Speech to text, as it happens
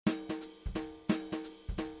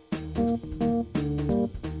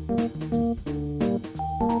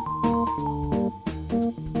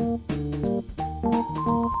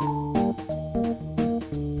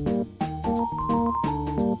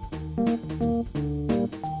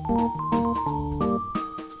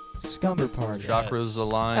Scumber party. Chakras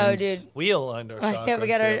aligned. Oh, dude. We aligned our chakras. Yeah, we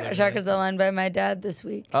got our the other chakras day. aligned by my dad this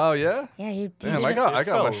week. Oh yeah. Yeah, he Damn, I got my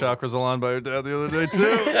felt- chakras aligned by your dad the other day too.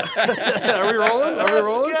 Are we rolling? Are we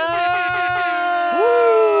rolling?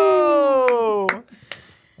 Woo!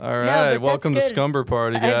 All right, but welcome to that's good. Scumber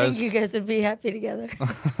Party, I guys. think you guys would be happy together.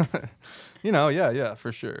 Yeah,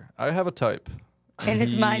 for sure. I have a type, And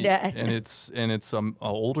it's my dad. and it's an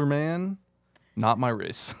older man, not my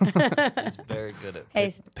race. He's very good at Hey,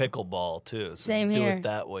 pickleball too. So same do here. with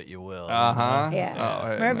that what you will. Uh-huh. Yeah. Oh,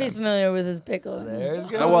 hey, Murphy's familiar with his pickle. And his There's ball.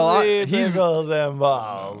 gonna well, be he's- pickles and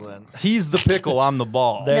balls and He's the pickle, I'm the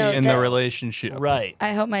ball There you in go. the relationship. right.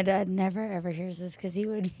 I hope my dad never ever hears this because he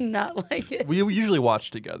would not like it. We usually watch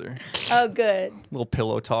together. Oh, good. Little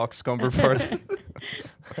pillow talk, Scumber Party.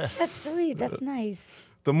 That's sweet. That's nice.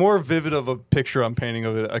 The more vivid of a picture I'm painting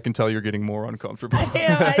of it, I can tell you're getting more uncomfortable.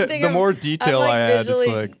 Yeah, I think the I'm- more detail I'm, like, I add, it's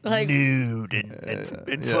visually, like Nude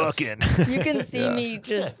and yes. fucking. you can see me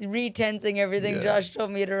just retensing everything Yeah. Josh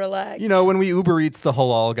told me to relax. you know, when we Uber Eats the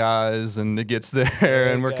halal guys and it gets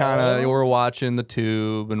there and you we're kind of go. we're watching the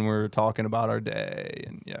tube and we're talking about our day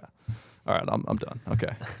and yeah. All right, I'm done.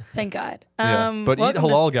 Okay. Thank God. Yeah. But eat welcome to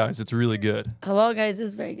halal guys, it's really good. Halal Guys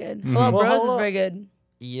is very good. Mm-hmm. Halal Well, Bros is halal- very good.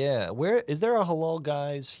 Yeah, where is there a halal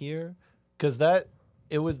guys here? Because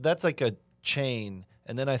that's like a chain,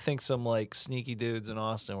 and then I think some like sneaky dudes in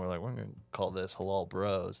Austin were like, we're gonna call this Halal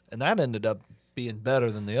Bros, and that ended up being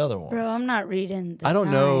better than the other one. Bro, I'm not reading the I don't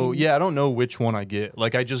know. sign. Yeah, I don't know which one I get.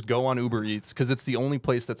 Like, I just go on Uber Eats because it's the only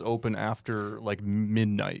place that's open after like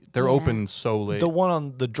midnight. They're Yeah. open so late. The one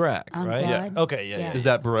on the drag, On right? Quad? Okay, yeah. Yeah. Is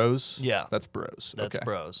that Bros? Yeah. That's Bros. That's Okay.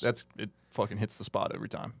 Bros. It fucking hits the spot every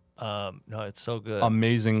time. No, it's so good.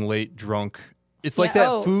 Amazing late drunk. It's like Yeah,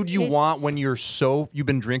 that food you want it's- when you've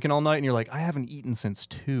been drinking all night and you're like, I haven't eaten since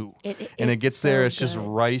 2. And it it's gets there, so it's just good.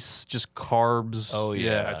 rice, just carbs. Oh,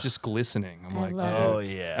 yeah. it's just glistening. I'm I like, love dude. oh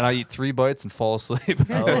yeah. And I eat 3 bites and fall asleep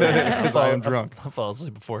Oh, yeah. because I am drunk. I fall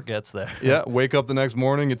asleep before it gets there. Yeah, wake up the next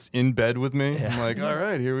morning, it's in bed with me. Yeah. I'm like, all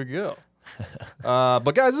right, here we go.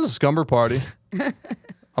 But guys, this is a Scumber Party.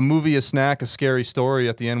 A movie, a snack, a scary story.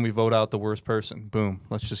 At the end, we vote out the worst person. Boom.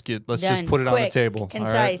 Let's just Done. put it on the Quick, table. All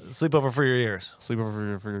right? concise. Sleepover for your ears. Sleep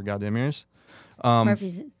over for your goddamn ears.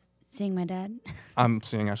 Murphy's seeing my dad. I'm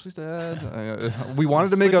seeing Ashley's dad. We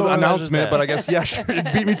wanted to make an Sleepover with Ashley's announcement, dad. but I guess, yeah, sure,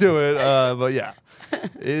 it beat me to it. But yeah,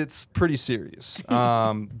 it's pretty serious.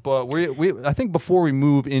 But I think before we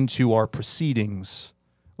move into our proceedings,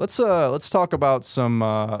 let's talk about some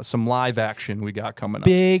live action we got coming up.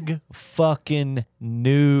 Big fucking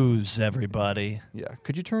news, everybody. Yeah,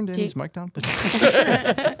 could you turn Danny's mic down, please?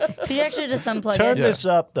 Could you actually just unplug Turn it? this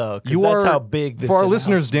up though, because that's how big this for our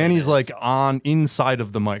listeners. announcement Danny's is. like on inside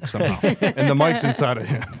of the mic somehow, and the mic's inside of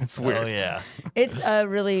him. It's weird. Oh yeah, It's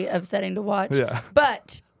really upsetting to watch. Yeah.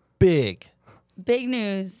 But big. big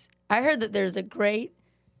news. I heard that there's a great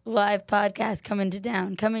live podcast coming to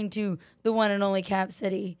the one and only Cap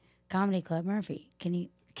City Comedy Club. Murphy, can you?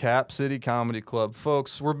 Cap City Comedy Club.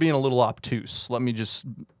 Folks, we're being a little obtuse. Let me just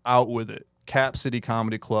out with it. Cap City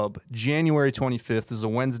Comedy Club, January 25th. This is a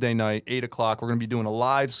Wednesday night, 8 o'clock. We're going to be doing a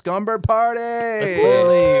live Scumber Party. That's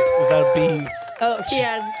literally without be. Oh, he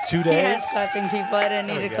has 2 He days? has clapping people. I didn't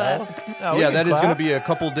need to clap. Yeah, that is going to be a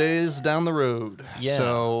couple days down the road. Yeah.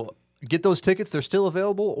 So get those tickets. They're still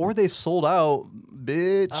available, or they've sold out,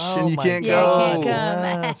 bitch, Oh and you my can't Yeah, go. you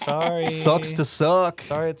can't come. Sorry. Sucks to suck.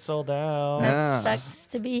 Sorry, it's sold out. Yeah. That sucks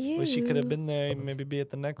to be you. Wish you could have been there. Maybe be at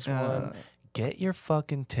the next one. Get your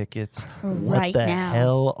fucking tickets Right what the now.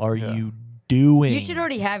 hell are you doing? You should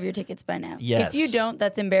already have your tickets by now. Yes. If you don't,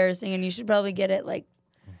 that's embarrassing, and you should probably get it like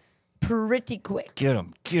pretty quick. get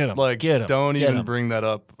them. Get them. Like, get 'em, don't get even 'em. bring that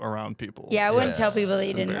up around people. Yeah, I wouldn't Yes. tell people that you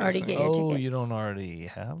It's didn't already get your Oh, tickets. you don't already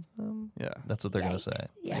have them? Yeah. That's what they're gonna say.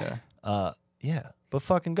 Yeah. Yeah. Yeah, but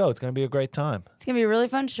fucking go. It's gonna be a great time. It's gonna be a really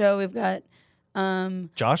fun show. We've got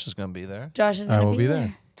Josh is gonna be there. Josh is I gonna will be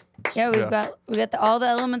there. Yeah, we've Yeah. got all the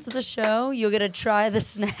elements of the show. You'll get to try the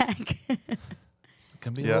snack. It's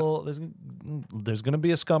gonna be Yeah. a little. There's gonna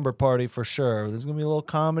be a Scumber Party for sure. There's gonna be a little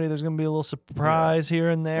comedy. There's gonna be a little surprise here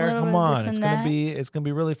and there. little Come bit of on, this it's and gonna that.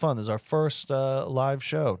 be really fun. This is our first live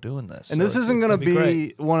show doing this, And so this it's isn't going to be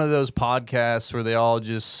great. be one of those podcasts where they all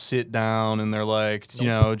just sit down and they're like,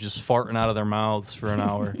 just farting out of their mouths for an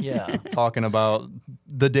hour. Yeah. Talking about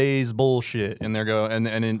the day's bullshit, and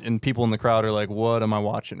and people in the crowd are like, "What am I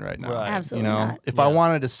watching right now?" Right. Absolutely You know, not. if I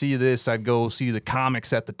wanted to see this, I'd go see the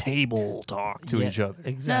comics at the table talk to each other.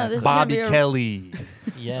 Exactly. this is gonna Bobby be a- Kelly,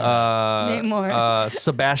 Yeah. Name more.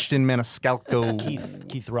 Sebastian Maniscalco,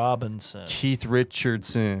 Keith Robinson. Keith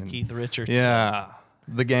Richardson, Keith Richardson. yeah,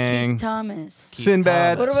 the gang, Keith Thomas.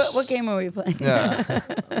 Sinbad. Thomas. What game are we playing? Yeah,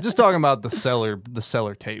 I'm just talking about the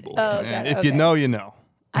cellar table. Oh, okay, man. If you okay. know, you know.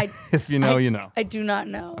 I If you know, you know. I do not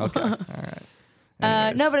know. Okay, all right.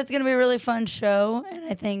 Anyways. No, but it's gonna be a really fun show, and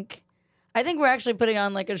I think we're actually putting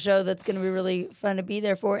on like a show that's gonna be really fun to be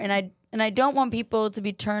there for. And I don't want people to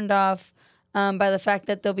be turned off by the fact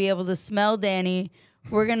that they'll be able to smell Danny.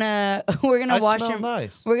 We're gonna wash smell him.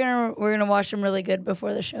 nice. We're gonna wash him really good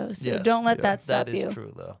before the show. So Yes, don't let that stop That is you.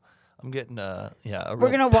 true, though. I'm getting a We're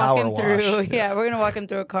real gonna walk power him wash. through. Yeah, we're gonna walk him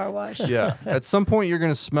through a car wash. Yeah. At some point, you're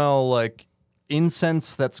gonna smell like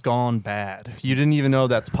incense that's gone bad. You didn't even know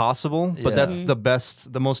that's possible, but Yeah. that's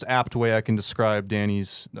the most apt way I can describe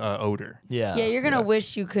Danny's odor. Yeah. Yeah, you're gonna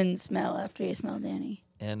wish you couldn't smell after you smell Danny.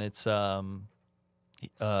 And it's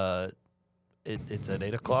it's at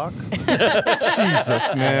 8:00.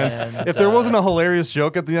 Jesus, man. And, If there wasn't a hilarious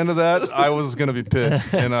joke at the end of that, I was gonna be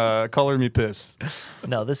pissed and color me pissed.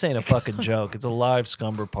 No, this ain't a fucking joke. It's a live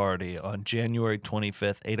Scumber party on January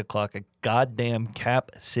 25th, 8:00 at goddamn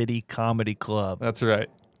Cap City Comedy Club. That's right.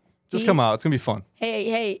 Just He- come out. It's gonna be fun.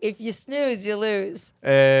 Hey, if you snooze, you lose.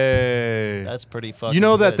 Hey. That's pretty fucking You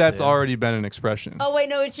know that good, that's dude. already been an expression. Oh wait,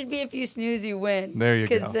 no, it should be if you snooze, you win. There you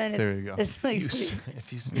 'Cause go. then There you go. It's like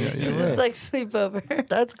If you sneeze, Yeah, you yeah. win. it's like sleepover.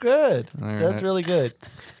 That's good. All That's right. really good.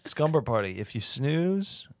 Scumber party. If you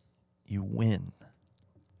snooze, you win.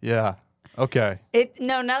 Yeah. Okay.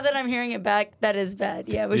 Now that I'm hearing it back, that is bad.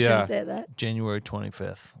 Yeah, we Yeah. shouldn't say that. January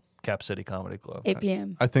 25th, Cap City Comedy Club. 8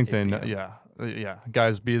 p.m. I think they 8 know. p.m. Yeah.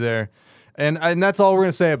 Guys, be there. And that's all we're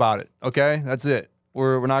gonna say about it. Okay, that's it.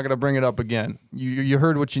 We're not gonna bring it up again. You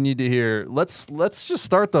heard what you need to hear. Let's just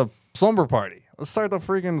start the slumber party. Let's start the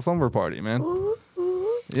freaking slumber party, man.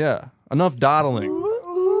 Yeah. Enough dawdling.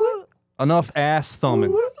 Enough ass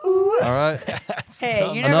thumbing. All right. Hey,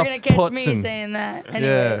 you're never Enough gonna catch me putzing. saying that.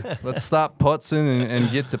 Anyway. Yeah. Let's stop putzing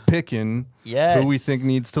and get to picking Yes. who we think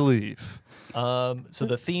needs to leave. So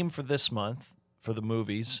the theme for this month for the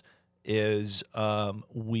movies is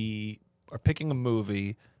we are picking a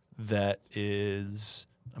movie that is,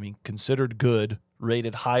 considered good,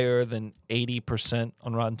 rated higher than 80%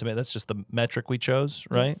 on Rotten Tomatoes. That's just the metric we chose,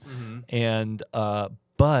 right? Yes. And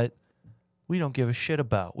but we don't give a shit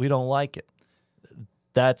about. We don't like it.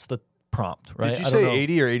 That's the prompt, right? Did you I don't say know.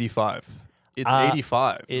 80 or 85? It's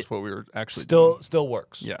 85 is what we were actually doing. Still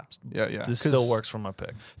works. Yeah. This still works for my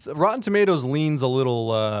pick. Rotten Tomatoes leans a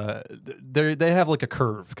little. They have like a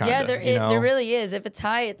curve, kind of. Yeah, there really is. If it's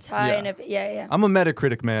high, it's high, Yeah. and if yeah. I'm a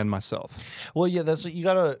Metacritic man myself. Well, yeah, that's what you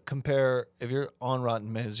got to compare. If you're on Rotten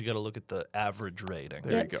Tomatoes, you got to look at the average rating.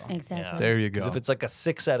 There Yep, you go. Exactly. There you Because go. if it's like a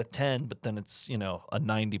 6 out of 10, but then it's a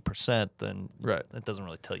 90%, then Right. that doesn't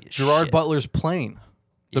really tell you Gerard shit. Butler's Plane,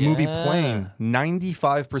 the movie Yeah. Plane,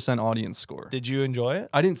 95% audience score. Did you enjoy it?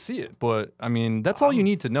 I didn't see it, but that's all you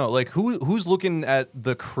need to know. Like who's looking at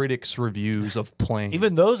the critics' reviews of Plane?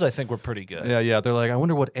 Even those, I think, were pretty good. Yeah. They're like, I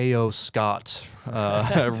wonder what A.O. Scott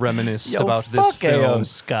reminisced Yo, about fuck this film. A.O.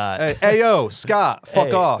 Scott. Hey, A.O. Scott, fuck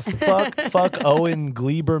Hey, off. fuck Owen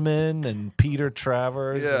Gleiberman and Peter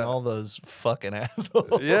Travers Yeah. and all those fucking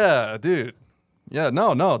assholes. Yeah, dude. Yeah,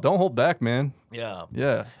 no, don't hold back, man. Yeah.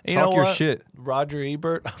 Yeah, You talk know your what? shit. Roger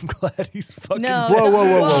Ebert, I'm glad he's fucking No. dead.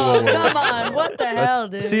 Whoa. Come on, what the hell,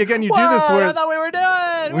 dude? See, again, you do What? this I where thought we were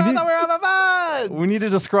done. We I need- thought we were having fun. we need to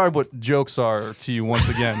describe what jokes are to you once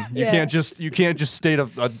again. You Yeah. can't just state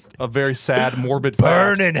a very sad, morbid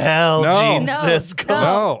Burn fact. in hell, No. Gene No. Siskel.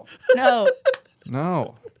 No, No,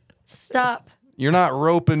 no, stop. you're not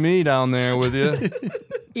roping me down there with you.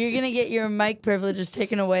 You're gonna get your mic privileges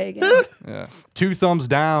taken away again. Yeah, 2 thumbs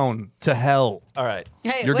down to hell. All right.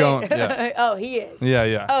 Hey, You're wait. going- yeah. Oh, he is.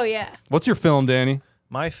 Yeah. Oh yeah. What's your film, Danny?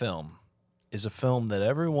 My film is a film that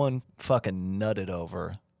everyone fucking nutted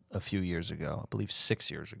over a few years ago. I believe 6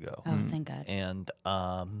 years ago. Oh, thank God. And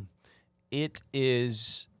it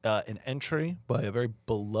is an entry by a very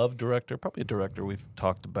beloved director, probably a director we've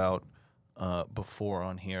talked about before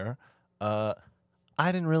on here. I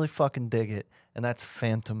didn't really fucking dig it, and that's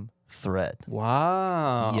Phantom Thread.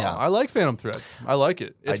 Wow. Yeah. I like Phantom Thread. I like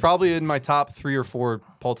it. It's probably in my top 3 or 4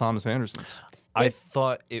 Paul Thomas Andersons. I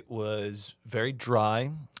thought it was very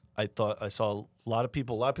dry. I thought I saw a lot of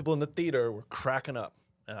people in the theater were cracking up,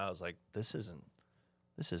 and I was like, "This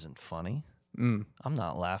isn't funny. Mm. I'm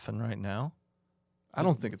not laughing right now." I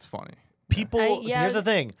don't think it's funny. People, yeah, here's the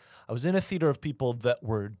thing. I was in a theater of people that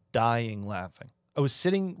were dying laughing. I was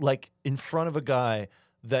sitting like in front of a guy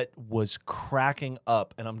that was cracking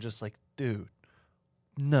up, and I'm just like, dude,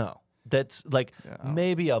 no. That's like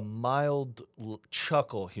maybe a mild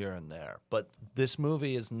chuckle here and there, but this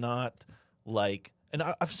movie is not like, and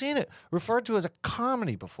I've seen it referred to as a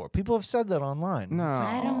comedy before. People have said that online. No,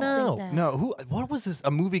 I don't No. think that. no. What was this? A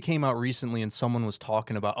movie came out recently, and someone was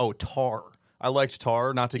talking about Tar. I liked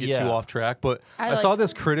Tar, not to get too off track, but I saw liked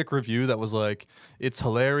this Tar. critic review that was like, "It's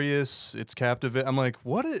hilarious, it's captivating." I'm like,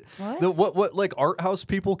 what like art house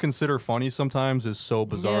people consider funny sometimes is so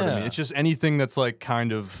bizarre to me. Yeah. It's just anything that's like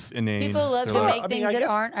kind of inane. People love to They're like, make I mean, things I that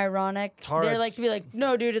guess aren't ironic. Tar, They're like to be it's- like,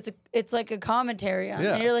 no, dude, it's like a commentary on.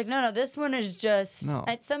 Yeah. And you're like, no, this one is just. No.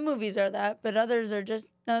 Some movies are that, but others are just.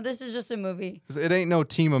 No, this is just a movie. it ain't no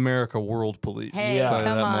Team America World Police. Hey, I'll tell you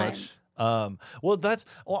come that on. much.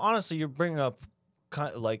 Well, honestly, you're bringing up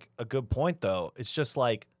kind of like a good point, though. It's just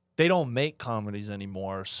like they don't make comedies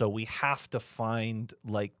anymore, so we have to find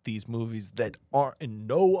like these movies that are in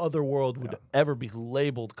no other world would ever be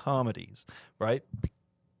labeled comedies, right?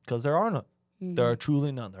 Because there are none. There are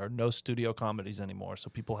truly none. There are no studio comedies anymore,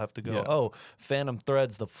 so people have to go, Yeah. "Oh, Phantom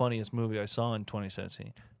Thread's the funniest movie I saw in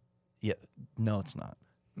 2017." Yeah, no, it's not.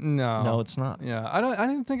 No, it's not. Yeah, I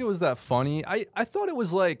didn't think it was that funny. I thought it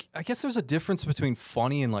was like, I guess there's a difference between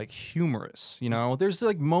funny and like humorous, you know? There's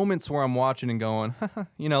like moments where I'm watching and going,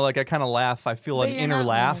 you know, like I kind of laugh. I feel But an you're inner not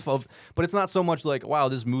laugh like- of, but it's not so much like, wow,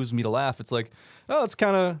 this moves me to laugh. It's like, oh, that's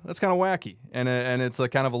kind of wacky, and it's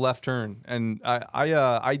like kind of a left turn. And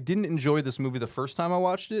I didn't enjoy this movie the first time I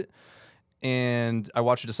watched it, and I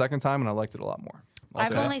watched it a second time and I liked it a lot more. I'll I've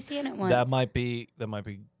say that. only seen it once. That might be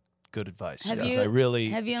good advice. Have Yes, you- I really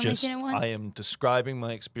have you only just, seen it once? I am describing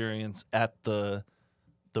my experience at the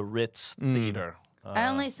Ritz Theater. I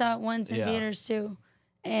only saw it once in yeah. theaters too,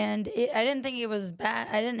 and I didn't think it was bad.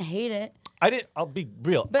 I didn't hate it. I'll be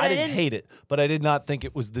real. But I I didn't didn't- hate it, but I did not think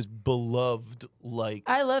it was this beloved like.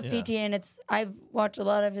 I love Yeah. PTA, and I've watched a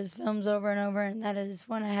lot of his films over and over, and that is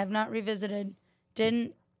one I have not revisited.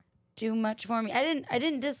 Didn't do much for me. I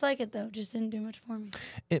didn't dislike it though. Just didn't do much for me.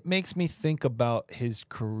 It makes me think about his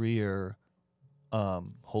career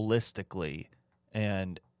holistically,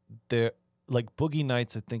 and there like Boogie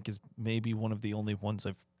Nights I think is maybe one of the only ones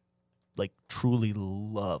I've like truly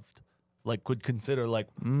loved, like would consider like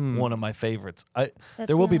one of my favorites. That's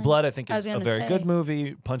There Will the Be only- Blood I think I was is a gonna very say. good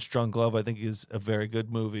movie. Punch Drunk Love I think is a very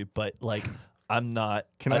good movie, but like I'm not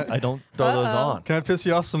Can I don't throw those Uh-oh. on. Can I piss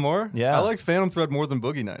you off some more? Yeah. I like Phantom Thread more than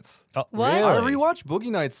Boogie Nights. Oh, What? I really? rewatched Boogie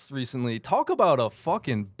Nights recently. Talk about a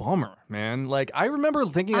fucking bummer, man. Like I remember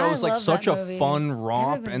thinking I I was like love such that a movie. fun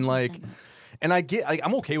romp Everybody and loves like that movie. and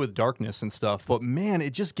I'm okay with darkness and stuff, but man,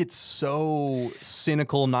 it just gets so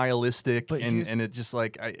cynical, nihilistic, But and it just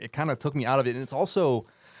like it kind of took me out of it. And it's also,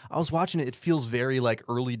 I was watching it. It feels very like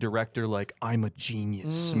early director, like I'm a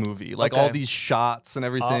genius movie, like all Okay. these shots and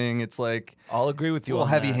everything. It's like I'll agree with a you little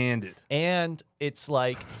on that. heavy-handed. And it's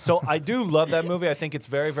like, so I do love that movie. I think it's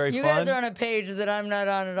very, very You fun. guys are on a page that I'm not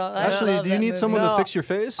on at all. I Actually, love do you that need movie. someone No, to fix your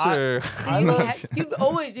face? Or You've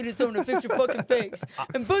always needed someone to fix your fucking face.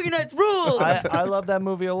 And Boogie Nights rules. I love that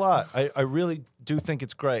movie a lot. I really do think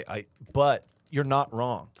it's great. But you're not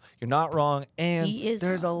wrong. You're not wrong. And He is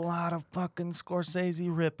there's wrong. a lot of fucking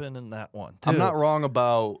Scorsese ripping in that one, too. I'm not wrong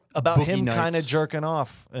about Boogie him Nights. kind of jerking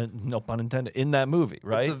off, no pun intended, in that movie,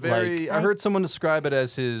 right? It's a very. Like, I heard someone describe it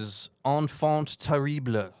as his enfant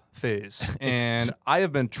terrible phase, and I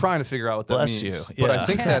have been trying to figure out what that Bless means. you. But I Yeah.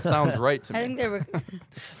 think that sounds right to I me. think they were.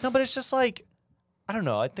 no, but it's just like, I don't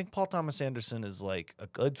know. I think Paul Thomas Anderson is like a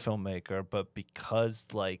good filmmaker, but because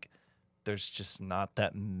like there's just not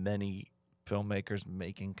that many filmmakers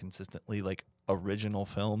making consistently like original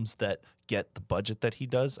films that get the budget that he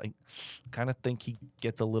does, I kind of think he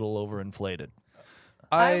gets a little overinflated.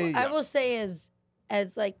 I will say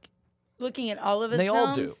as like looking at all of his And they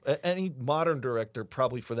all do. films. Any modern director,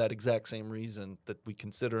 probably for that exact same reason that we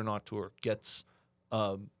consider an auteur, gets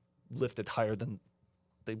lifted higher than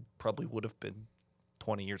they probably would have been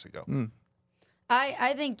 20 years ago.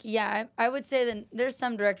 I think, yeah, I would say that there's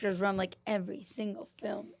some directors where I'm like, every single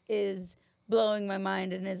film is blowing my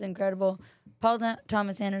mind and is incredible.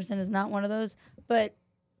 Thomas Anderson is not one of those, but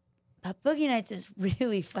Boogie Nights is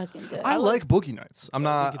really fucking good. I like Boogie Nights. I'm I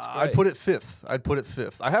not. think it's I'd great. put it fifth. I'd put it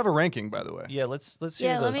fifth. I have a ranking, by the way. Yeah, let's hear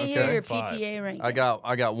Yeah, let those. me hear Okay. your Five. PTA ranking. I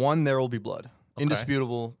got one. There will be blood. Okay.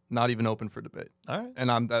 Indisputable. Not even open for debate. All right.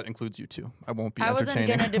 And that includes you too. I won't be I wasn't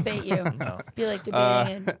entertaining. gonna debate you. No. Be like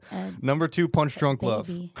debating a Number 2, Punch Drunk Love.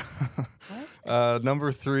 baby. What?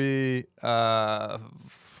 Number 3,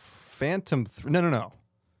 Phantom. No.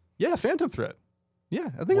 Yeah, Phantom Thread. Yeah,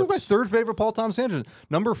 I think it's my third favorite Paul Thomas Anderson.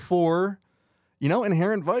 Number 4,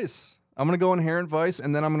 Inherent Vice. I'm going to go Inherent Vice,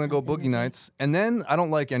 and then I'm going to go Boogie Nights. And then I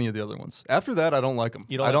don't like any of the other ones. After that, I don't like them.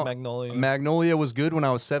 You don't like Magnolia? Magnolia was good when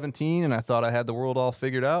I was 17, and I thought I had the world all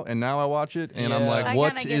figured out. And now I watch it, and I'm like,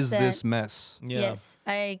 what is this mess? Yeah. Yes,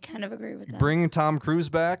 I kind of agree with that. Bringing Tom Cruise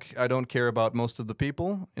back, I don't care about most of the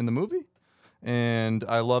people in the movie. And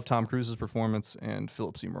I love Tom Cruise's performance and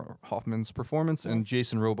Philip Seymour Hoffman's performance and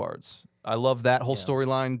Jason Robards. I love that whole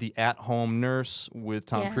storyline, the at-home nurse with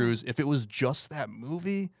Tom Cruise. If it was just that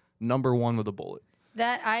movie, number 1 with a bullet.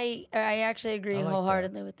 That I actually agree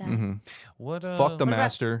wholeheartedly with that. Mm-hmm. What? Fuck the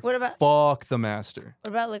master. What about? Fuck the master.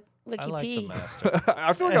 What about I Licky like P? the master.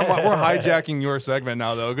 I feel like we're hijacking your segment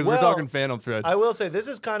now, though, because we're talking Phantom Thread. I will say this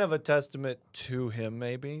is kind of a testament to him,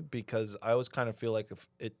 maybe, because I always kind of feel like if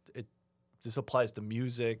it this applies to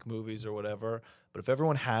music, movies, or whatever. But if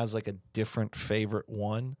everyone has like a different favorite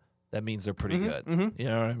one, that means they're pretty good. You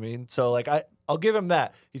know what I mean? So like I'll give him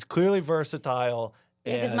that. He's clearly versatile.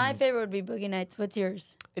 Yeah, because my favorite would be Boogie Nights. What's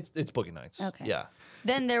yours? It's Boogie Nights. Okay. Yeah.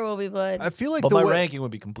 Then There Will Be Blood. I feel like But my ranking would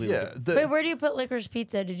be completely different. Wait, where do you put Licorice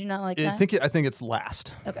Pizza? Did you not like that? I think it's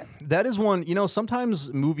last. Okay. That is one,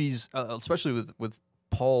 sometimes movies, especially with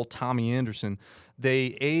Paul Tommy Anderson,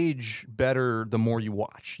 they age better the more you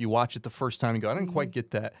watch. You watch it the first time and go, I didn't quite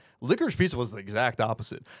get that. Licorice Pizza was the exact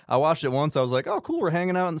opposite. I watched it once. I was like, oh, cool. We're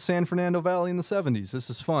hanging out in the San Fernando Valley in the 70s.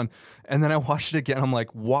 This is fun. And then I watched it again. I'm like,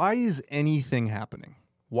 why is anything happening?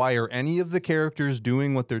 Why are any of the characters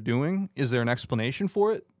doing what they're doing? Is there an explanation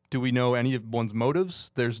for it? Do we know any of one's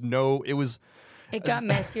motives? There's no, It got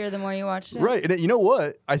messier the more you watched it. Right. And you know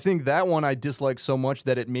what? I think that one I disliked so much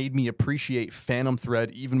that it made me appreciate Phantom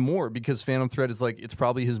Thread even more, because Phantom Thread is like, it's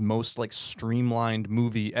probably his most like streamlined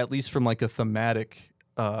movie, at least from like a thematic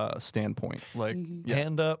standpoint. Like,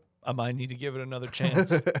 Hand up. I might need to give it another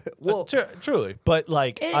chance. Well, truly, but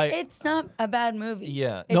like it's not a bad movie.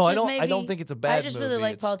 Yeah, It no, just I don't think it's a bad movie. I just really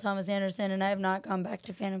like Paul Thomas Anderson, and I have not gone back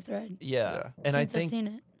to Phantom Thread. Yeah, and since I've seen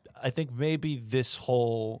it. I think maybe this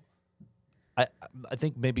whole, I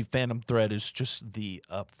think maybe Phantom Thread is just the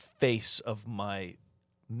face of my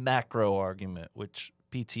macro argument, which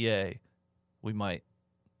PTA, we might.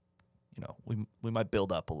 We might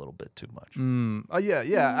build up a little bit too much.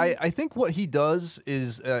 I think what he does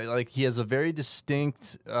is like he has a very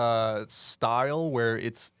distinct style where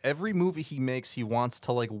it's every movie he makes, he wants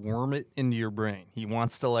to like worm it into your brain. He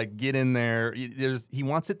wants to like get in there. He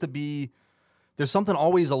wants it to be. There's something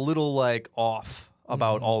always a little like off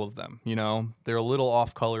about all of them. They're a little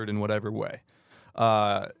off colored in whatever way.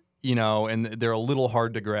 And they're a little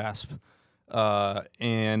hard to grasp.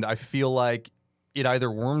 And I feel like it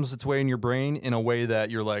either worms its way in your brain in a way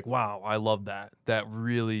that you're like, wow, I love that. That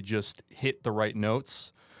really just hit the right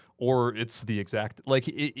notes. Or it's the exact, like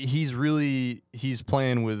he's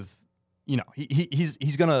playing with,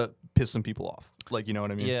 he's going to piss some people off. Like, you know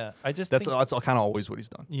what I mean? Yeah. That's kind of always what he's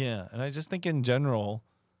done. Yeah. And I just think in general,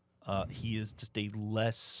 he is just a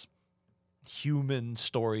less human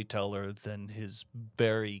storyteller than his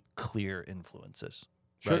very clear influences.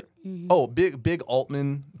 Sure. Right. Mm-hmm. Oh, big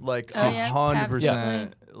Altman, like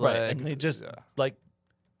 100%. Right. And they just like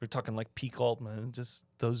we're talking like peak Altman. Just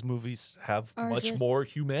those movies have much more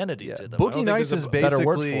humanity to them. Boogie Nights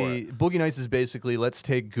is basically let's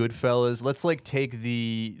take Goodfellas. Let's like take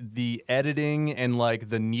the editing and like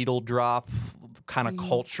the needle drop kind of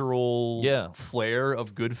cultural flair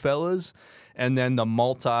of Goodfellas, and then the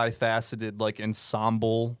multifaceted like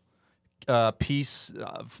ensemble piece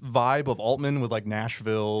vibe of Altman with like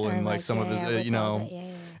Nashville and like some of his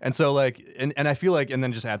and so like and I feel like, and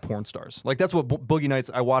then just add porn stars. Like that's what Boogie Nights,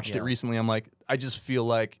 I watched it recently. I'm like, I just feel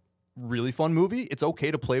like really fun movie. It's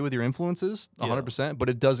okay to play with your influences 100%, but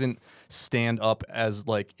it doesn't stand up as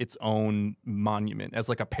like its own monument, as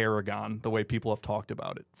like a paragon the way people have talked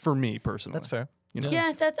about it, for me personally. That's fair.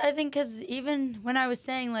 Yeah, I think because even when I was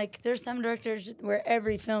saying like there's some directors where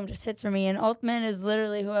every film just hits for me, and Altman is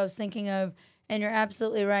literally who I was thinking of, and you're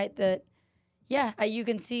absolutely right that you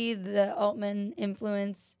can see the Altman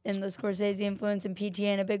influence and the Scorsese influence and PTA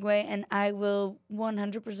in a big way, and I will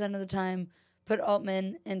 100% of the time put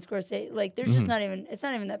Altman and Scorsese, like there's just not even, it's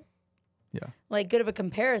not even that like good of a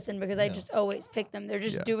comparison, because I just always pick them. They're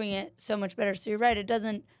just doing it so much better. So you're right, it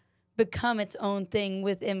doesn't become its own thing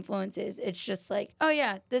with influences. It's just like, oh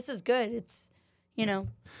yeah, this is good. It's,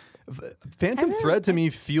 Phantom Thread to me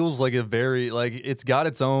feels like a very, like it's got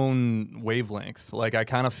its own wavelength. Like I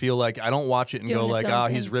kind of feel like I don't watch it and go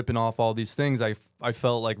like, he's ripping off all these things. I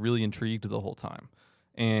felt like really intrigued the whole time.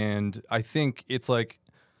 And I think it's like,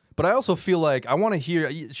 But I also feel like I want to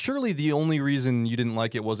hear. Surely the only reason you didn't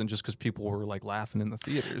like it wasn't just because people were like laughing in the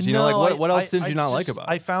theaters. You know, like what else did you not like about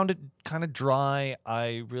it? I found it kind of dry.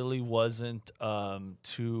 I really wasn't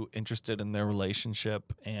too interested in their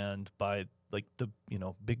relationship, and by like the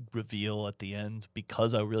big reveal at the end,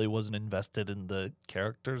 because I really wasn't invested in the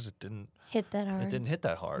characters, it didn't hit that hard. It didn't hit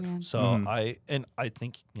that hard. Yeah. So I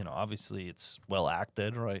think obviously it's well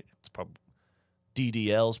acted, right? It's probably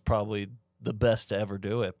DDL's probably the best to ever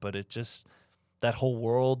do it, but it just that whole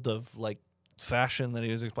world of like fashion that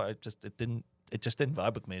he was it just didn't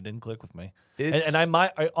vibe with me. It didn't click with me. And I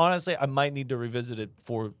honestly might need to revisit it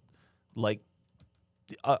for like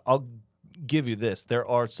I'll give you this. There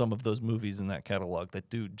are some of those movies in that catalog that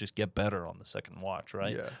do just get better on the second watch,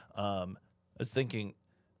 right? Yeah. I was thinking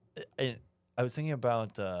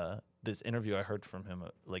about this interview I heard from him,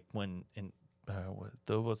 like when in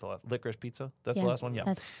what was the last Licorice Pizza? That's the last one,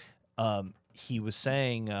 yeah. He was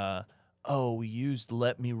saying, we used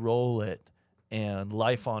 "Let Me Roll It" and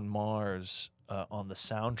 "Life on Mars" on the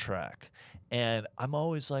soundtrack, and I'm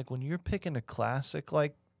always like, when you're picking a classic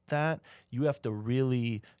like that, you have to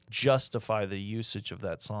really justify the usage of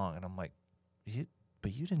that song, and I'm like,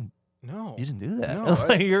 but you didn't. No, you didn't do that. No,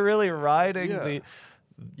 like, you're really riding the.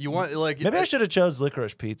 You want like maybe I should have chose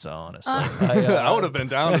Licorice Pizza. Honestly, I would have been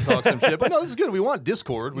down to talk some shit. But no, this is good. We want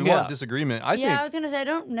discord. We want disagreement. I was gonna say I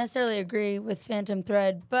don't necessarily agree with Phantom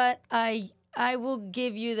Thread, but I will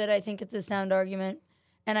give you that I think it's a sound argument,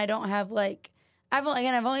 and I don't have like I've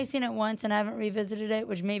only seen it once and I haven't revisited it,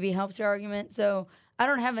 which maybe helps your argument. So I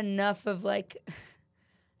don't have enough of like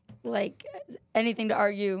anything to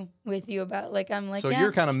argue with you about. Like I'm like, so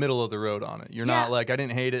you're kind of middle of the road on it. You're not like I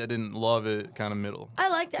didn't hate it, I didn't love it, kind of middle. I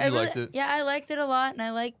liked it. You liked it? Yeah, I liked it a lot, and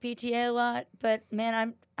I like PTA a lot. But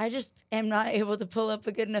man, I just am not able to pull up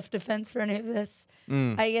a good enough defense for any of this.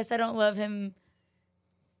 I guess I don't love him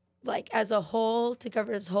like as a whole to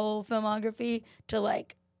cover his whole filmography to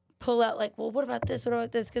like pull out like, well, what about this? What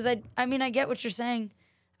about this? Because I mean I get what you're saying.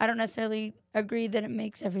 I don't necessarily agree that it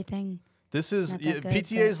makes everything. This is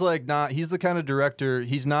PTA is but like not. He's the kind of director.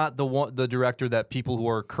 He's not the director that people who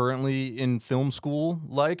are currently in film school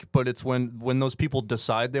like. But it's when those people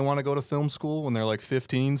decide they want to go to film school when they're like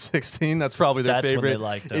 15, 16. That's probably their favorite. When they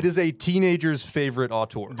liked him. It is a teenager's favorite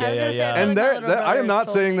auteur. Yeah. And I am not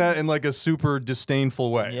saying that in like a super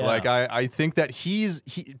disdainful way. Yeah. Like I think that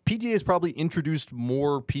PTA has probably introduced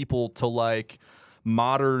more people to like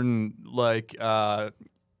modern like.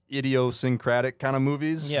 Idiosyncratic kind of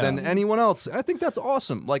movies than anyone else. I think that's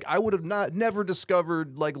awesome. Like I would have never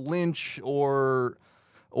discovered like Lynch or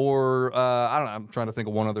I don't know. I'm trying to think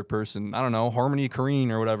of one other person. I don't know, Harmony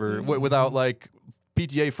Korine or whatever without like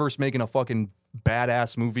PTA first making a fucking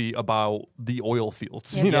badass movie about the oil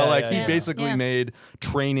fields. Yeah. You know, Yeah. he basically made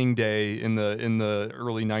Training Day in the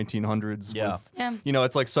early 1900s. Yeah. With,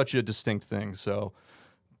 it's like such a distinct thing. So.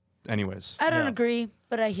 Anyways, I don't agree,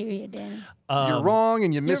 but I hear you, Danny. you're wrong,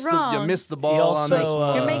 and you missed the ball on also, this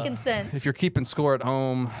one. You're making sense. If you're keeping score at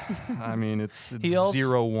home, I mean it's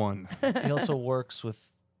 0-1. He also works with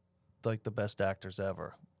like the best actors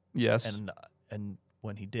ever. Yes, and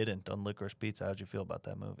when he didn't on Licorice Pizza, how'd you feel about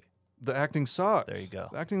that movie? the acting sucked. There you go.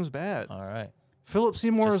 The acting was bad. All right. Philip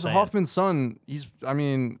Seymour Just is saying. Hoffman's son.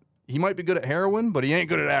 He might be good at heroin, but he ain't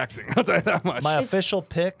good at acting. I'll tell you that much. My official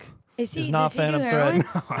pick is not does he do Phantom heroin?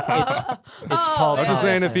 Thread. It's Paul I'm just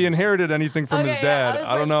saying Thomas if he inherited anything from his dad,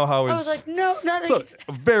 I don't know how his. I was like, no, not So,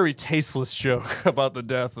 a very tasteless joke about the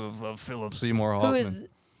death of Philip Seymour who Hoffman. is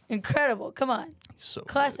incredible. Come on. So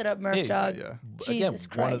Class it up, Murph Yeah, dog. yeah. Jesus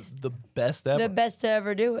Again, one Christ. of the best ever. The best to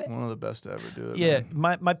ever do it. one of the best to ever do it. Yeah,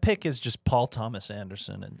 man. my pick is just Paul Thomas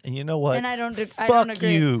Anderson, and you know what? And I don't Fuck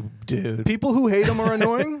agree. you, dude. People who hate him are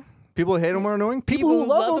annoying. People who hate him are annoying. People who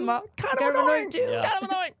love him are kind of kind of annoying. too. Yeah. Kind of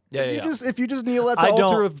annoying. Yeah, If you yeah. if you just kneel at the I altar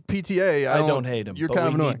don't- of PTA, I don't hate him. You're but kind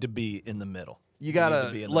of we annoying. need to be in the middle. You We need gotta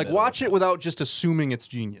to be in the like middle. watch it without just assuming it's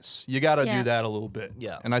genius. You gotta Yeah. do that a little bit.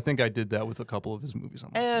 Yeah. And I think I did that with a couple of his movies.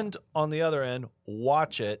 And on the other end,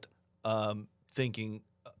 watch it thinking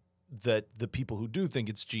that the people who do think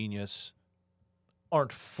it's genius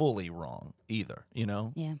aren't fully wrong either, you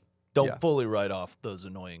know? Yeah. Don't Yeah. fully write off those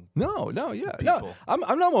annoying. No, yeah. People.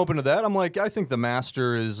 I'm open to that. I'm like, I think The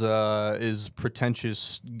Master is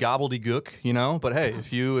pretentious gobbledygook, you know. But hey,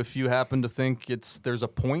 if you happen to think there's a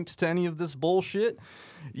point to any of this bullshit,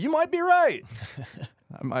 you might be right.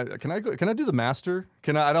 Can I do The Master?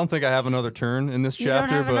 I don't think I have another turn in this You don't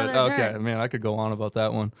chapter, have but another okay, turn. man, I could go on about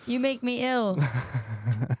that one. You make me ill.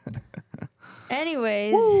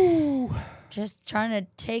 Anyways, just trying to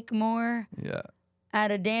take more Yeah.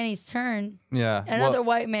 out of Danny's turn. Yeah. Another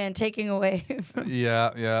white man taking away from.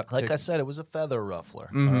 Yeah. Like I said, it was a feather ruffler.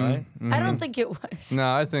 Mhm, All right. I don't think it was.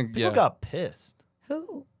 No, I think People got pissed.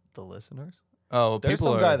 Who? The listeners. Oh, There's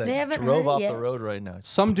people some are. guy They that haven't drove heard it off yet. the road right now.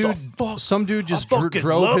 Some dude just drove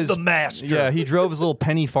love his the master. Yeah, he drove his little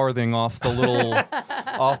penny farthing off the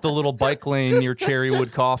little bike lane near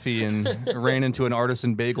Cherrywood Coffee and ran into an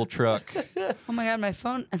artisan bagel truck. Oh my God, my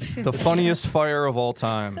phone. The funniest fire of all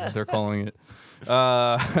time, they're calling it.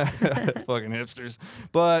 Fucking hipsters.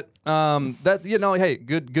 But that hey,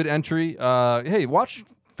 good entry. Hey, watch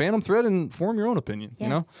Phantom Thread and form your own opinion. Yeah. You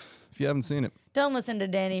know, if you haven't seen it. Don't listen to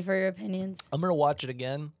Danny for your opinions. I'm gonna watch it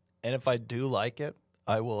again, and if I do like it,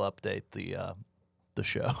 I will update the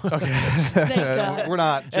show. Okay. Thank God. We're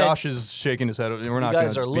not. Josh is shaking his head. We're not You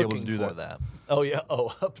guys going are to be able to looking do for that. Oh yeah.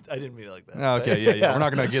 Oh, I didn't mean it like that. Okay, yeah. We're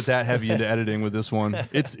not going to get that heavy into editing with this one.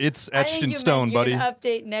 It's I etched think in you stone, meant buddy. you're gonna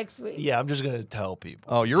update next week. Yeah, I'm just gonna tell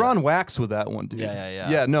people. Oh, you're on wax with that one, dude. Yeah.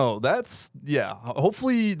 Yeah, no, that's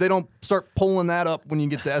Hopefully they don't start pulling that up when you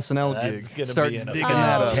get the SNL That's gig. gonna Start be in a digging Oh,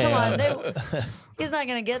 that up. come on. He's not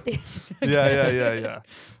gonna get these. Yeah.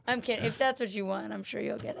 I'm kidding. If that's what you want, I'm sure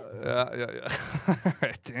you'll get it. Yeah. All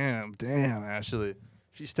right, damn, Ashley,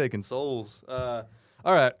 she's taking souls.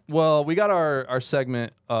 All right, well, we got our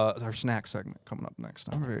segment, our snack segment coming up next.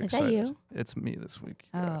 I'm very Is that excited. you? It's me this week.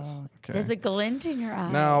 you guys. Oh, Okay. there's a glint in your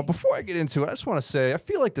eye. Now, before I get into it, I just want to say I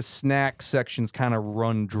feel like the snack section's kind of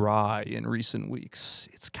run dry in recent weeks.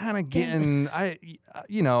 It's kind of getting, I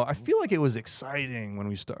feel like it was exciting when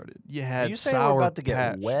we started. You had you saying sour we're about to get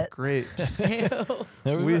Patch wet? grapes. Ew.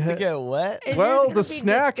 Are We we about ha- to get wet? Is Well, yours the gonna be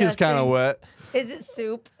snack is kind of disgusting? wet. Is it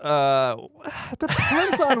soup? It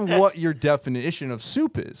depends on what your definition of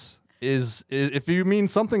soup is. Is if you mean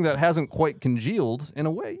something that hasn't quite congealed, in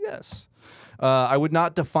a way, yes. I would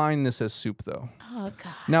not define this as soup, though. Oh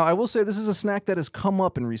God. Now, I will say this is a snack that has come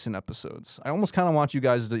up in recent episodes. I almost kind of want you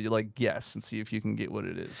guys to guess and see if you can get what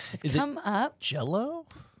it is. It's Is it- come up. Jello?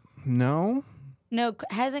 No, No,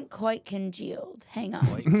 hasn't quite congealed. Hang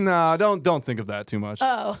on. no, don't think of that too much.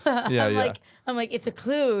 Oh. Yeah, I'm like, it's a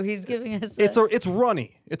clue. He's giving us. It's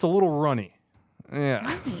runny. It's a little runny.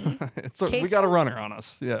 Yeah, we got a runner on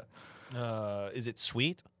us. Yeah, Is it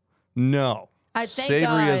sweet? no. I thank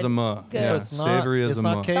Savory as God. a muh. Good. Yeah, So it's not- savory as it's a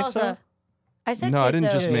not muh. queso? Salsa. I said No, queso. I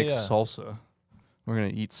didn't just Yeah, make yeah. salsa. We're gonna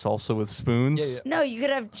eat salsa with spoons. Yeah. No, you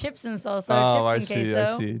could have chips and salsa. Oh, I chips and see.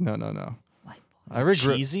 queso. I see. No. White boy. I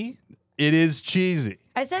regret. Cheesy? It is cheesy.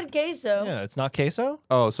 I said queso. Yeah, it's not queso?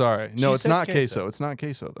 Oh, sorry. No, She it's said not queso. queso. It's not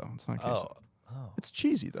queso though. It's not queso. Oh. It's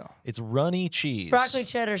cheesy though. It's runny cheese. Broccoli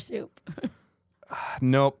cheddar soup.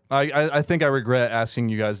 Nope. I think I regret asking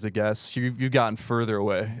you guys to guess. You've gotten further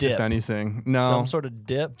away, Dip. if anything. No. Some sort of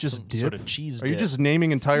dip. Just some dip? sort of cheese Are dip. you just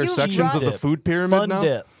naming entire You sections of the Dip. food pyramid Fun now?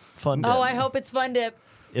 dip. Fun dip. Oh, I hope it's fun dip.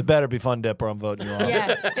 It better be fun dip or I'm voting you off.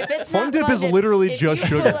 Yeah. If it's Fun not dip fun is literally if just you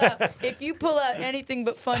sugar. pull out- if you pull out anything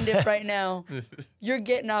but fun dip right now, you're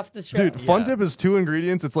getting off the show. Dude, Fun Yeah. Dip is 2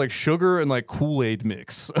 ingredients. It's like sugar and like Kool-Aid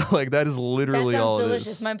mix. Like that is that literally all sounds it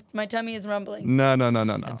delicious. is. My tummy is rumbling. No.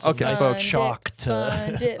 some Okay, nice folks. chalk to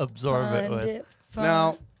fun dip, absorb it fun with. Dip, fun. Now,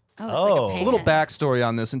 oh, it's Oh. like a little pan. backstory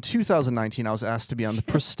on this. In 2019, I was asked to be on the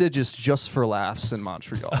prestigious Just for Laughs in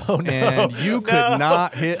Montreal. Oh, no. And you could No.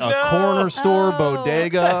 not hit a No. corner store, Oh.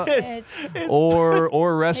 bodega, It's-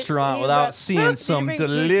 or restaurant he without brought- seeing you some bring poutine?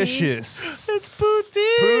 delicious It's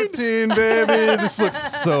poutine. poutine, baby. This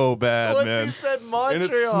looks so bad, Once man. he said Montreal, And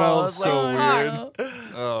it I smells was so like, weird.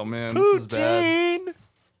 Oh man, this is bad. Poutine.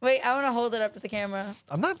 Wait, I want to hold it up to the camera.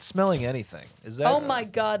 I'm not smelling anything. Is that? Oh my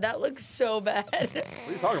God, that looks so bad. What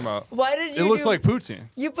are you talking about? Why did you? It looks do- like poutine.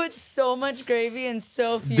 You put so much gravy and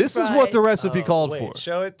so few. This is what the fries. recipe called wait, for.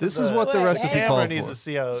 Show it to This the, is what the Wait, recipe hang on. called camera needs for. to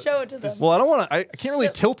see how. Show it to them. Well, I don't want to. I can't really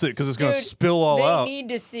So- tilt it because it's going to Dude, spill all they out. need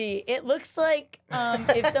to see. It looks like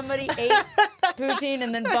if somebody ate poutine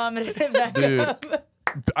and then vomited it back Dude. up.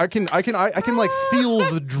 I can like feel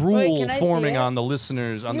the drool Wait, can I see forming it? on the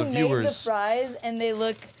listeners, on You the made the viewers. fries and they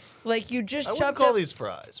look like you just I wouldn't chopped call up. these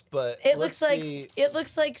fries, but It let's looks like see. it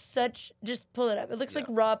looks like such. Just pull it up. It looks like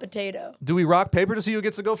raw potato. Do we rock paper to see who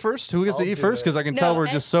gets to go first? Who gets to I'll eat do first? it. Because I can No, tell we're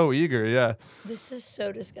and- just so eager. Yeah. This is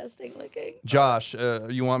so disgusting looking. Josh,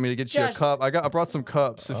 you want me to get you a Josh. cup? I brought some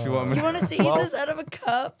cups if you want me. You want us to eat this out of a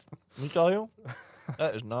cup? Let me tell you,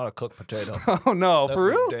 that is not a cooked potato. Oh no, That's for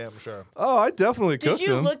real? Damn sure. Oh, I definitely Did cooked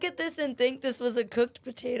you them. look at this and think this was a cooked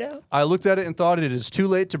potato? I looked at it and thought it is too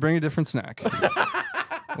late to bring a different snack.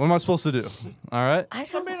 What am I supposed to do? All right. I I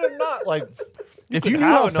don't. mean, I'm not like. If could you knew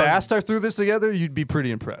have how an fast I threw this together, you'd be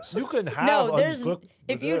pretty impressed. You can have No, there's. uncooked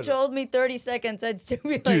If you potato. told me 30 seconds, I'd still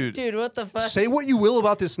be like, Dude, dude, what the fuck? Say what you will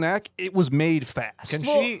about this snack, it was made fast. Can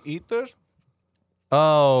she eat this?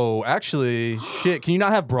 Oh, actually, shit. Can you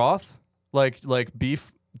not have broth? Like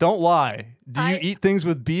beef? Don't lie. Do you eat things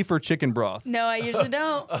with beef or chicken broth? No, I usually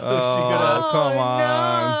don't. Oh, come on.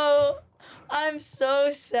 No. I'm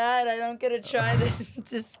so sad I don't get to try this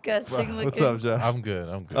disgusting looking. What's up, Jeff? I'm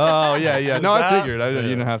good. Oh, yeah. No, I figured. You Yeah.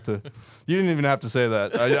 didn't have to. You didn't even have to say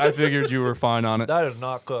that. I figured you were fine on it. That is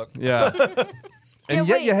not cooked. Yeah. And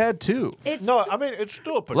Yeah, yet you wait. had two. It's, No, I mean it's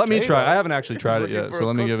still a potato. Let me try. I haven't actually tried it looking yet, for so a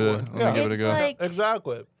let me give it. cooked Let one. me give it a It's go. like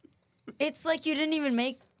Exactly. it's like you didn't even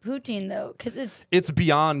make poutine though, because It's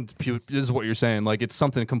beyond. This is what you're saying. Like it's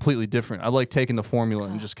something completely different. I like taking the formula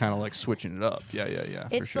and just kind of like switching it up. Yeah. For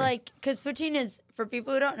it's sure. like because poutine is, for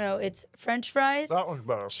people who don't know, it's French fries, That one's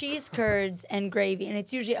better. cheese curds, and gravy, and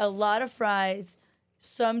it's usually a lot of fries,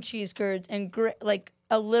 some cheese curds, and like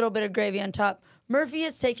a little bit of gravy on top. Murphy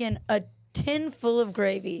has taken a tin full of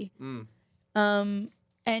gravy, and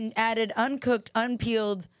added uncooked,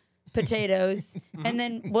 unpeeled potatoes, and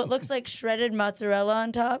then what looks like shredded mozzarella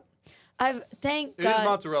on top. Thank It is God.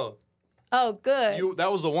 mozzarella. Oh, good. That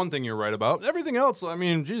was the one thing you're right about. Everything else, I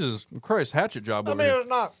mean, Jesus Christ, hatchet job I over mean, here. it's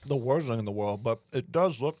not the worst thing in the world, but it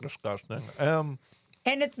does look disgusting. And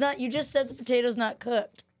it's not. You just said the potato's not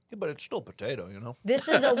cooked. Yeah, but it's still potato, you know. This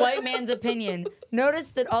is a white man's opinion. Notice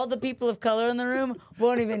that all the people of color in the room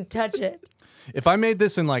won't even touch it. If I made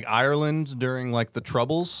this in like Ireland during like the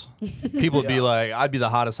Troubles, people would be like, I'd be the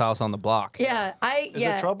hottest house on the block. Yeah,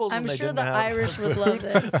 it Troubles I'm when they sure didn't the have- Irish would love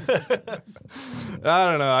this. I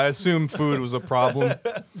don't know. I assume food was a problem.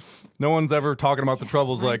 No one's ever talking about the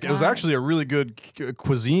Troubles. Like, it was God. actually a really good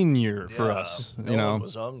cuisine year for us. No You know, one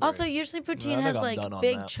was hungry. Also, usually poutine I has think I'm like done on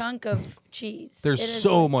big that. chunk of cheese. there's It is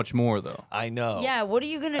so like- much more though. I know. Yeah, what are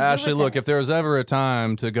you gonna do? Ashley, with look, that? if there was ever a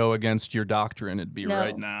time to go against your doctrine, it'd be No,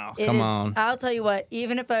 right now. it Come is- on. I'll tell you what.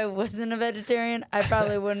 Even if I wasn't a vegetarian, I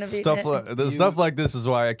probably wouldn't have Stuff eaten it. like stuff like this is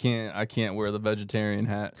why I can't wear the vegetarian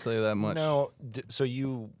hat. Tell you that much. No, so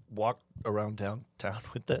you walk around downtown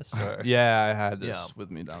with this? Or? Yeah, I had this Yeah.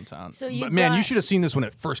 with me downtown. So you But man, you brought- should have seen this when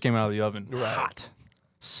it first came out of the oven. Right. Hot,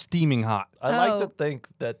 steaming hot. I like to Oh. think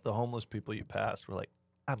that the homeless people you passed were like,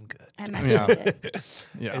 I'm good. I'm Yeah. actually good.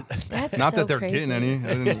 Yeah. That's Not so that they're crazy. getting any.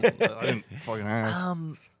 I didn't fucking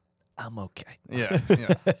ask. I'm okay. Yeah.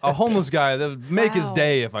 A homeless guy that would make his Wow.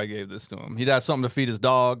 day if I gave this to him. He'd have something to feed his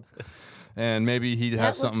dog, and maybe he'd That have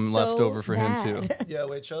looks something so left over for him too. bad. Yeah,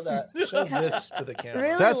 wait, show that. Show this to the camera.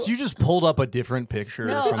 Really? That's you just pulled up a different picture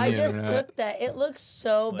No, from the I just internet. took that. It looks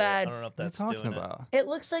so Wait, I bad. don't know if What are you that's talking doing about? It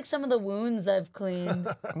looks like some of the wounds I've cleaned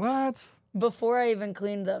What? before I even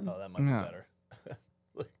cleaned them. it. Oh, that might Yeah. be better.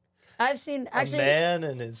 I've seen A actually. man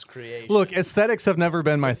and his creation. Look, aesthetics have never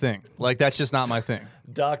been my thing. Like that's just not my thing.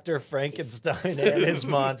 Dr. Frankenstein and his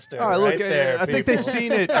monster. All right, right look, there. I think they've people.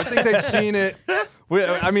 seen it. I think they've seen it.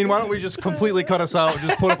 I mean, why don't we just completely cut us out and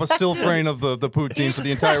just put up a still frame of the poutine for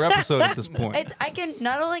the entire episode at this point? I can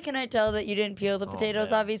not only can I tell that you didn't peel the potatoes.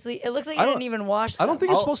 man. Obviously, it looks like I you don't- didn't even wash them. I don't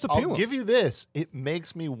think you're supposed to peel I'll them. give you this. It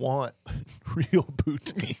makes me want real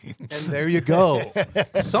poutine. And there you go.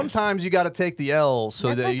 Sometimes you got to take the L so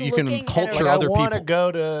That's that like you looking can at a- culture Like, other I want to people.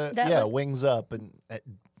 go to That look- Wings Up and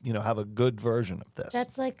have a good version of this.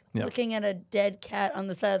 That's like Yeah. looking at a dead cat on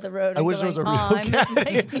the side of the road. I and wish it going, was a "Aw, real I miss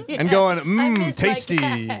my-" Yeah. And going, I miss my tasty.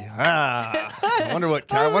 cat. I wonder what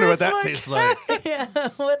that tastes like. Yeah,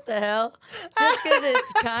 what the hell? Just because it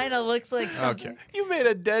kind of looks like something. Okay. You made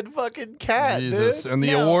a dead fucking cat, Jesus. dude. And the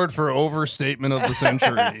No. award for overstatement of the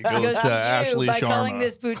century goes Goes to to you Ashley by calling Sharma.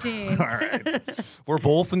 this poutine, All right. We're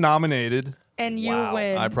both nominated. and you Wow.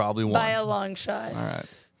 win. I probably won. by a long shot. All right.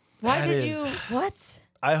 Why That did is- you? What?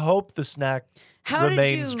 I hope the snack How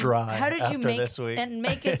remains did you? dry How did after you make? this week. And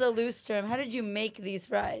make is a loose term. How did you make these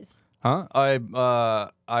fries? Huh? I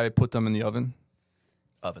put them in the oven.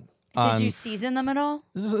 Oven. Did you On- season them at all?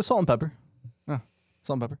 This is salt and pepper. Yeah,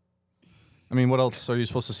 salt and pepper. I mean, what else are you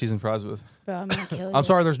supposed to season fries with? Bro, I'm gonna kill you. I'm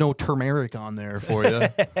sorry, there's no turmeric on there for you.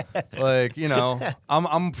 Like,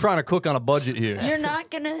 I'm trying to cook on a budget here. You're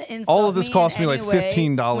not gonna insult All of this me cost in me like any way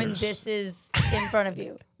 $15. when this is in front of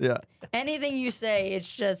you. Yeah. Anything you say,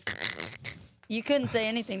 it's just you couldn't say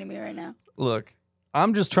anything to me right now. Look,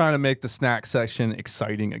 I'm just trying to make the snack section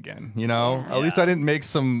exciting again. Yeah. At least I didn't make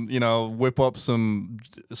some, whip up some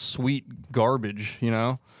sweet garbage.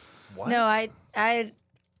 What? No, I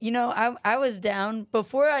was down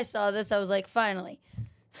before I saw this. I was like, finally,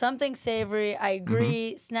 something savory. I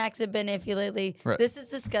agree. Snacks have been iffy lately. Right. This is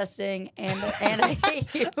disgusting, and I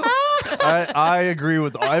hate you. I agree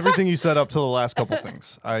with everything you said up to the last couple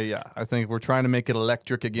things. I think we're trying to make it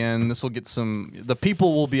electric again. This will get the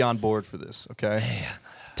people will be on board for this, okay?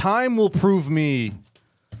 Time will prove me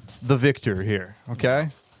the victor here, okay?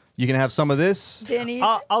 You can have some of this. Danny,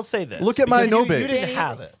 I'll say this. Look at my because no you bakes. didn't Danny,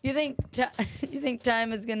 have it. You think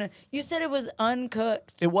time is gonna? You said it was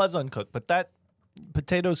uncooked. It was uncooked, but that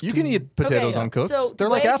potatoes. You can eat potatoes Okay, uncooked. so They're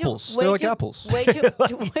like way too- apples. way They're like too- apples. Way too.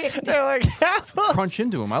 They're like apples. Crunch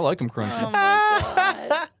into them. I like them crunchy. Oh my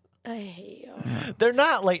god, I hate you. They're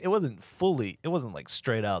not like it wasn't fully. It wasn't like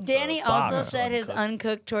straight out. Danny the also box said his uncooked.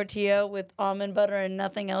 uncooked tortilla with almond butter and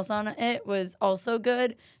nothing else on it was also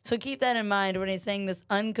good. So keep that in mind when he's saying this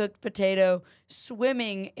uncooked potato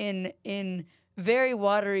swimming in very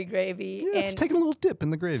watery gravy. Yeah, it's and taking a little dip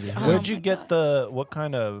in the gravy. Oh Where'd my you get what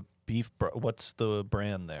kind of beef? What's the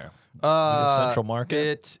brand there? Central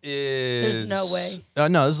Market? It is. There's no way.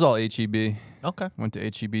 No, this is all HEB. Okay. Went to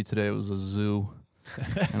HEB today. It was a zoo.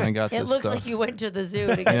 And I got It this looks stuff. like you went to the zoo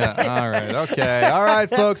to get Yeah, this. all right, okay. All right,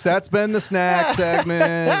 folks, that's been the snack segment.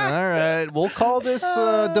 All right, we'll call this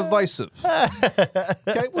divisive.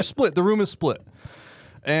 Okay, we're split. The room is split.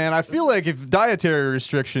 And I feel like if dietary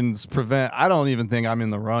restrictions prevent, I don't even think I'm in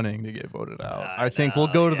the running to get voted out. I think we'll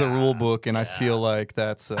go to the rule book, and I feel like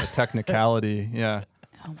that's a technicality. Yeah.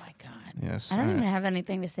 Oh my god. Yes. I don't all even right. have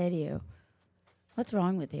anything to say to you. What's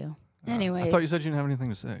wrong with you? Anyways. I thought you said you didn't have anything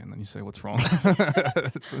to say, and then you say, what's wrong?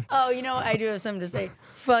 Oh, you know what? I do have something to say.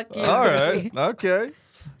 Fuck you. All Ricky. right, okay.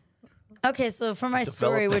 Okay, so for my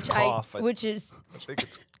story, Developed a cough. which is I think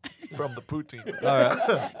it's from the poutine. All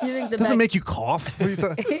right. you think the Doesn't make you cough. What are you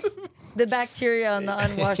talking? the bacteria on the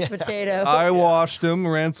unwashed potato. I washed them,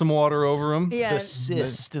 ran some water over them. yeah. The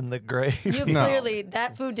cyst in the grave. You No. clearly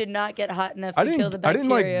that food did not get hot enough I to kill the didn't. I didn't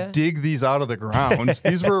bacteria. like dig these out of the ground.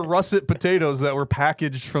 These were russet potatoes that were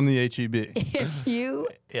packaged from the HEB. If you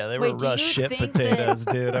Yeah, they Wait, were do rush you shit think potatoes,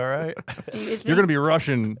 dude. All right. do you think You're gonna be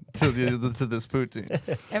rushing to this poutine.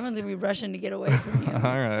 everyone's gonna be rushing to get away from you. All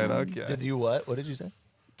right. Okay. Did you what? What did you say?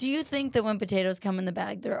 Do you think that when potatoes come in the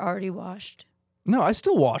bag, they're already washed? No, I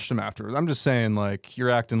still washed them afterwards. I'm just saying, like, you're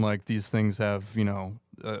acting like these things have,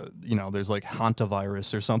 there's like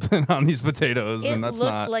hantavirus or something on these potatoes, It and that's looked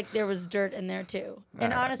not. like there was dirt in there too.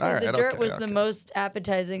 And All right, honestly, all right, the dirt okay, was okay. the most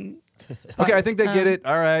appetizing. Okay, I think they get it.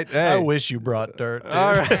 All right. Hey. I wish you brought dirt. Dude.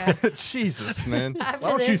 All right. Yeah. Jesus, man. After Why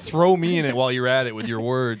don't you this- throw me in it while you're at it with your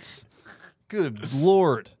words? Good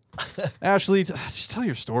Lord. Ashley, just tell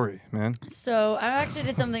your story, man. So I actually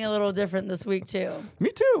did something a little different this week too.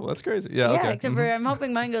 Me too. That's crazy. Yeah. Yeah, okay. except for I'm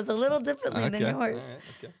hoping mine goes a little differently than Okay. yours.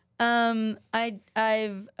 All right, okay.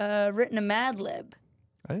 I've written a Mad Lib.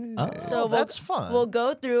 Hey. So that's fun. We'll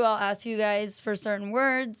go through. I'll ask you guys for certain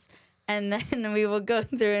words, and then we will go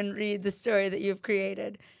through and read the story that you've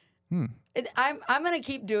created. I'm gonna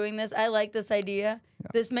keep doing this. I like this idea.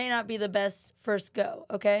 This may not be the best first go.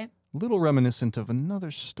 Okay. Little reminiscent of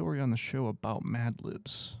another story on the show about Mad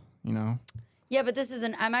Libs, you know? Yeah, but this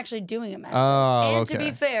isn't. I'm actually doing a Mad Lib. Oh, And to okay.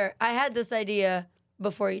 be fair, I had this idea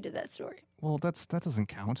before you did that story. Well, that doesn't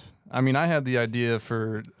count. I mean, I had the idea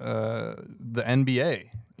for the NBA,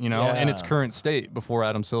 in its Yeah. current state before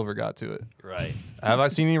Adam Silver got to it. right. Have I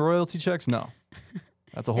seen any royalty checks? No.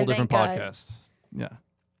 That's a whole And different thank God. podcast. Yeah.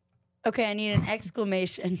 Okay, I need an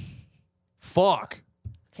exclamation. Fuck.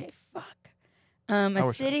 Okay, fuck. I A wish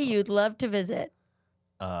I city you'd love to visit.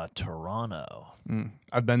 Toronto.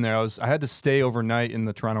 I've been there. I had to stay overnight in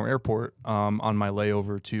the Toronto airport on my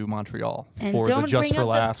layover to Montreal And for the don't Just bring for up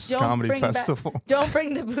Laughs don't comedy bring back- festival. Don't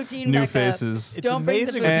bring the poutine New back faces. Up. It's Don't bring the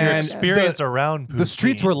amazing poutine with your And back up. experience around poutine. The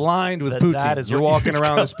streets were lined with That poutine. is You're what walking you're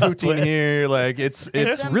around this coming up poutine with. here, like it's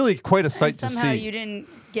some- really quite a sight And to somehow see. you didn't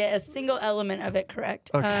get a single element of it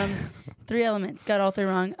correct. Okay. 3 elements. Got all 3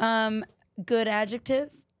 wrong. Good adjective.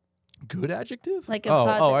 Good adjective? Like a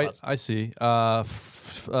I positive. see.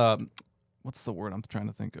 What's the word I'm trying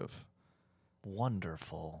to think of?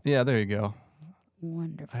 Wonderful. Yeah, there you go.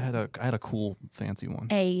 Wonderful. I had a cool fancy one.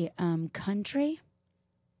 A country.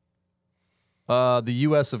 The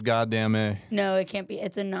U.S. of goddamn A. No, it can't be.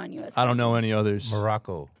 It's a non-U.S. I don't know any others.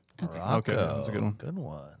 Morocco. Okay, that's a good one. Good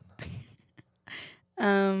one.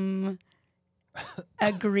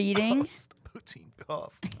 A greeting. It's the poutine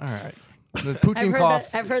cough. All right. The poutine cough.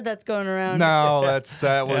 I've heard that's going around. No,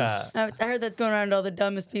 that was Yeah. I heard that's going around to all the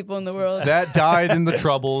dumbest people in the world. that died in the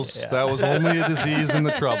troubles. That was only a disease in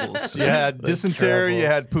the troubles. You had The dysentery. You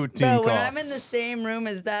had poutine Bro, cough. when I'm in the same room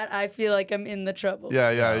as that, I feel like I'm in the trouble.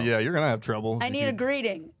 yeah. You're gonna have trouble. I need a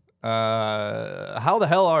greeting. How the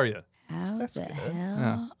hell are you? How the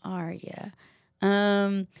hell are you?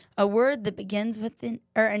 A word that begins with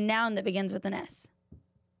a noun that begins with an S.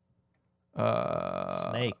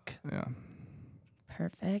 Snake. Yeah.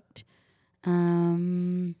 Perfect.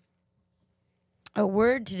 A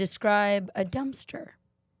word to describe a dumpster.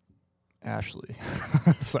 Ashley.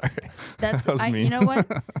 Sorry. That's That was mean. You know what?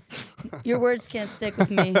 Your words can't stick with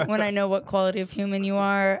me when I know what quality of human you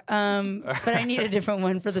are. But I need a different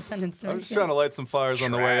one for the sentence. I'm just trying to light some fires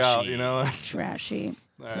on the way out, you know? Trashy.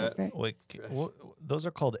 All right. Perfect. Wait, those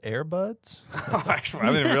are called earbuds? Actually,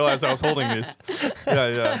 I didn't realize I was holding these.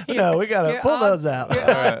 Yeah. No, we gotta You're pull off- those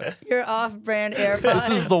out. Your off-brand AirPods. This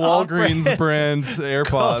is the Walgreens brand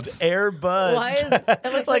AirPods. Earbuds. Why is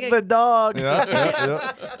it looks like like the dog.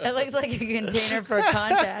 Yeah. it looks like a container for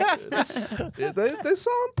contacts. They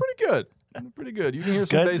sound pretty good. Pretty good. You can hear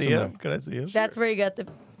some Can I bass see in him? them. Can I see him? That's where he got the.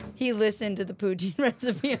 He listened to the poutine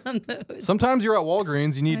recipe on those. Sometimes you're at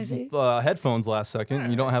Walgreens, you I see. need headphones last second,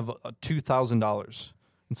 and you don't have $2,000.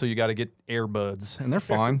 And so you got to get earbuds, and they're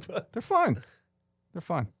fine. They're fine. They're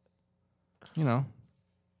fine. You know.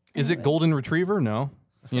 Is it Anyway. golden retriever? No.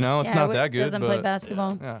 You know, it's Yeah, not it that good. Doesn't but play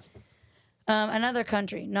basketball. Yeah. Another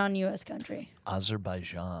country, non-U.S. country.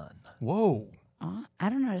 Azerbaijan. Whoa. I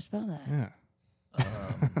don't know how to spell that. Yeah.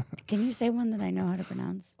 Can you say one that I know how to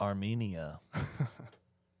pronounce? Armenia.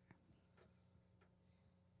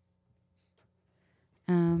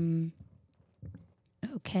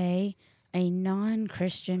 Okay, a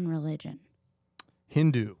non-Christian religion.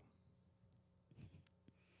 Hindu.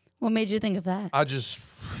 What made you think of that? I just,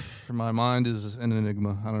 my mind is an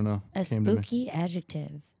enigma. I don't know. A Came to me. spooky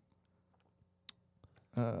adjective.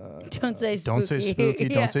 Don't say spooky. Don't say spooky.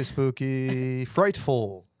 Yeah. Don't say spooky.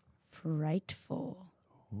 Frightful. Frightful.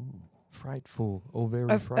 Frightful. Oh, very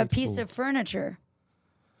frightful. A piece of furniture.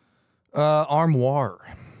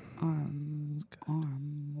 Armoire.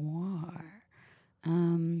 Armoire.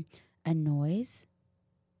 A noise.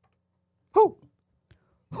 Who?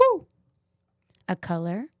 Whoo. A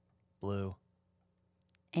color. Blue.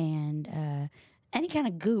 And any kind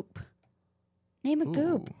of goop. Name a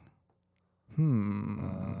goop.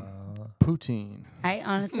 Poutine. I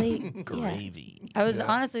honestly, yeah. Gravy. I was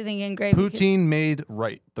honestly thinking gravy. Poutine made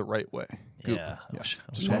right the right way. Goop. Yeah. I wish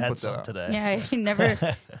Just I wanna had put that some out. today. Yeah, I never,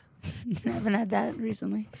 haven't had that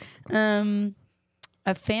recently. A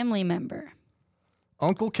family member.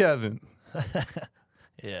 Uncle Kevin.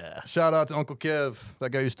 Yeah. Shout out to Uncle Kev.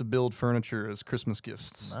 That guy used to build furniture as Christmas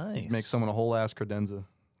gifts. Nice. He'd make someone a whole ass credenza.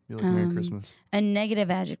 Be like, Merry Christmas. A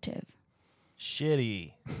negative adjective.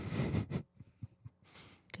 Shitty.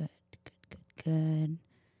 Good.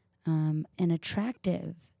 An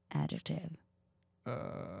attractive adjective.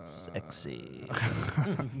 Sexy.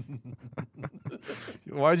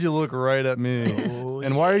 Why'd you look right at me? Oh,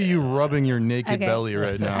 And why are you rubbing your naked Okay. belly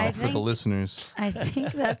right now I for the think- listeners? I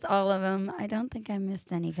think that's all of them. I don't think I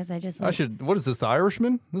missed any because I just. I Like, should. What is this? The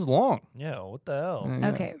Irishman? This is long. Yeah, what the hell? Yeah.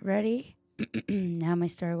 Okay, ready? Now my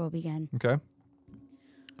story will begin. Okay.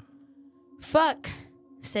 Fuck,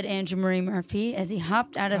 said Andrew Marie Murphy as he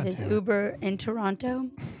hopped out of God his damn it. Uber in Toronto.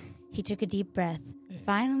 He took a deep breath.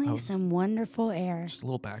 Finally, some wonderful air. Just a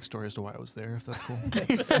little backstory as to why I was there, if that's cool.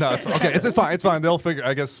 No, it's okay. It's fine. It's fine. They'll figure.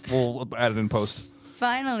 I guess we'll add it in post.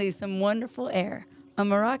 Finally, some wonderful air. A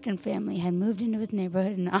Moroccan family had moved into his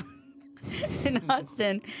neighborhood in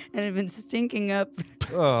Austin and had been stinking up.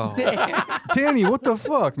 Oh, Danny, what the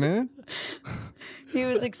fuck, man? He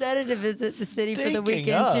was excited to visit the city for the Stinking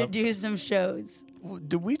weekend to up? do some shows.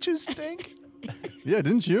 Did we just stink? Yeah,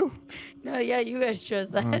 didn't you? No, yeah, you guys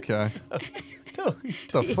chose that. Okay. No.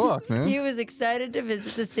 The fuck, man? He was excited to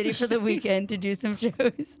visit the city for the weekend to do some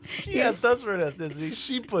shows. She asked us for an ethnicity.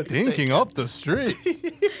 She put Stinking up the street.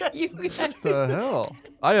 You guys, The hell?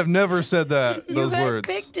 I have never said that. You Those guys words.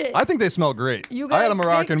 picked it. I think they smell great. You I had a guys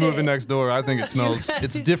Moroccan picked moving it. next door. I think it smells.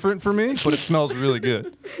 It's guys- different for me, but it smells really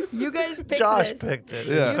good. you guys picked Josh this. picked it.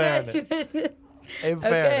 Yeah. In You guys, fairness. In okay.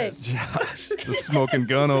 fairness. Josh, the smoking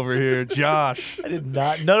gun over here. Josh. I did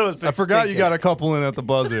not. None of us. I forgot you got a couple in at the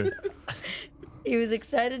buzzer. He was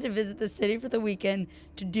excited to visit the city for the weekend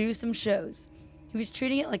to do some shows. He was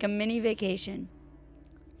treating it like a mini vacation.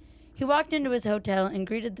 He walked into his hotel and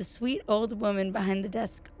greeted the sweet old woman behind the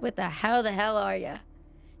desk with a "How the hell are ya?"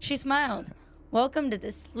 She smiled. "Welcome to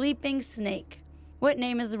the Sleeping Snake. What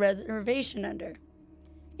name is the reservation under?"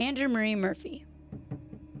 "Andrew Marie Murphy."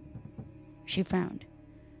 She frowned.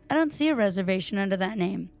 "I don't see a reservation under that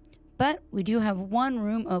name, but we do have one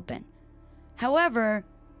room open. However,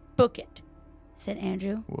 book it," said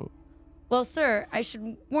Andrew. Whoa. "Well, sir, I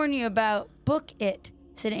should warn you about book it,"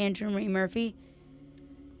 said Andrew Marie Murphy.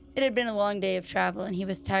 It had been a long day of travel, and he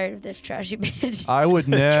was tired of this trashy bitch. I would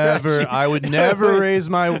never raise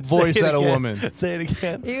my voice Say it at a again. woman. Say it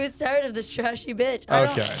again. He was tired of this trashy bitch. Okay,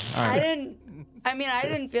 all right. I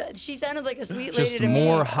didn't feel. She sounded like a sweet lady Just to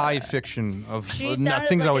more me. high fiction of She things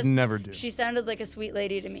sounded I like would a- never do. She sounded like a sweet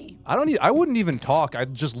lady to me. I wouldn't even talk.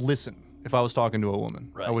 I'd just listen if I was talking to a woman.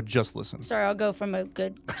 Right. I would just listen. Sorry, I'll go from a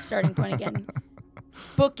good starting point again.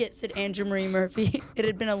 Book it, said Andrew Marie Murphy. It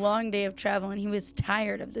had been a long day of travel, and he was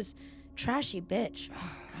tired of this trashy bitch.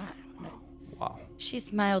 Oh, God. Wow. She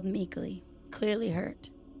smiled meekly, clearly hurt.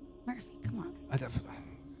 Murphy, come on.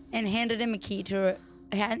 And handed him a key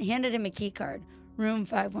card, room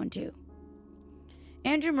 512.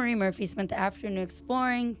 Andrew Marie Murphy spent the afternoon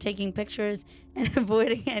exploring, taking pictures, and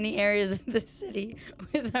avoiding any areas of the city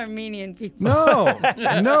with Armenian people. No,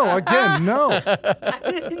 again, no. I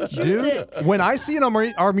didn't choose Dude, it. when I see an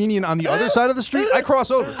Armenian on the other side of the street, I cross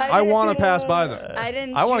over. I want to pass by them. I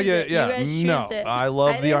didn't I want to choose get, it. yeah, You guys no. choosed it. I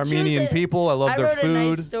love the didn't choose Armenian it. people. I love their wrote food. a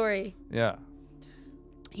nice story. Yeah.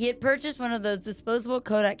 He had purchased one of those disposable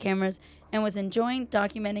Kodak cameras and was enjoying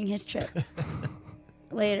documenting his trip.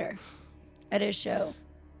 Later, at his show.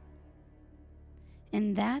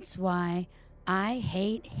 And that's why I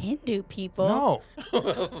hate Hindu people.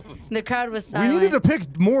 No. The crowd was We silent. needed to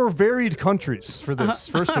pick more varied countries for this,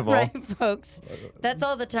 first of all. Right, folks. That's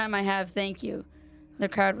all the time I have. Thank you. The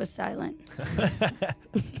crowd was silent.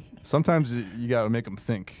 Sometimes you got to make them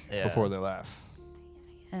think Yeah. before they laugh.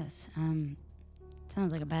 Yes.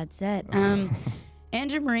 Sounds like a bad set.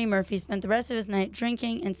 Andrew Marie Murphy spent the rest of his night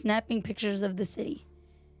drinking and snapping pictures of the city.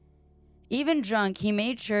 Even drunk, he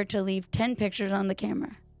made sure to leave 10 pictures on the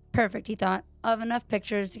camera. Perfect, he thought. I'll have enough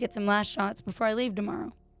pictures to get some last shots before I leave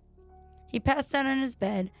tomorrow. He passed out on his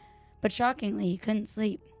bed, but shockingly, he couldn't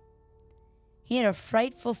sleep. He had a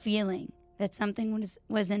frightful feeling that something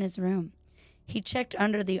was in his room. He checked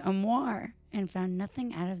under the armoire and found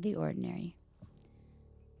nothing out of the ordinary.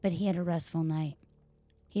 But he had a restful night.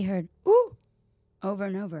 He heard, ooh, over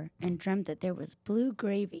and over, and dreamt that there was blue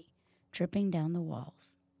gravy dripping down the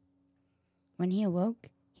walls. When he awoke,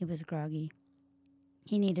 he was groggy.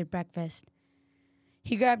 He needed breakfast.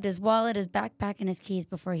 He grabbed his wallet, his backpack, and his keys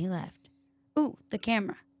before he left. Ooh, the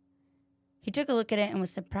camera. He took a look at it and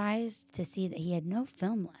was surprised to see that he had no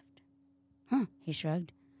film left. Huh, he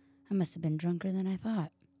shrugged. I must have been drunker than I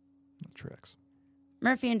thought. Tricks.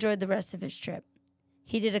 Murphy enjoyed the rest of his trip.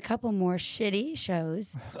 He did a couple more shitty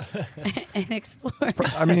shows and explored.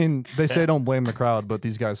 I mean, they say don't blame the crowd, but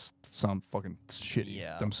these guys sound fucking shitty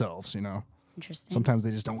Yeah. themselves, you know? Interesting. Sometimes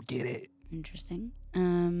they just don't get it. Interesting.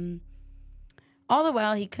 All the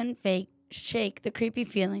while, he couldn't shake the creepy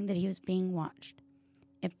feeling that he was being watched.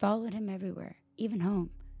 It followed him everywhere, even home.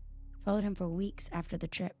 Followed him for weeks after the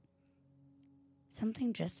trip.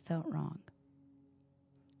 Something just felt wrong.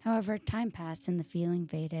 However, time passed and the feeling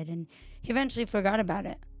faded, and he eventually forgot about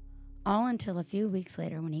it. All until a few weeks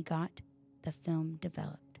later when he got the film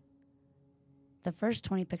developed. The first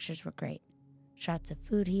 20 pictures were great. Shots of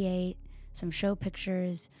food he ate, some show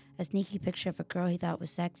pictures, a sneaky picture of a girl he thought was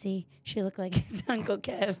sexy. She looked like his Uncle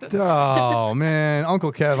Kev. Oh, man.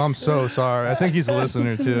 Uncle Kev, I'm so sorry. I think he's a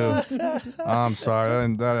listener, too. I'm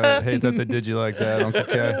sorry. I hate that they did you like that, Uncle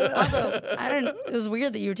Kev. Also, it was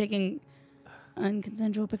weird that you were taking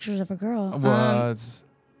unconsensual pictures of a girl. What?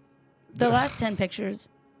 The last 10 pictures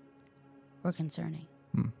were concerning.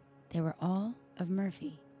 They were all of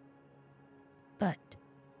Murphy. But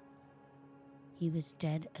he was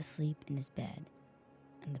dead asleep in his bed,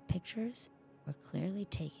 and the pictures were clearly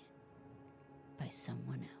taken by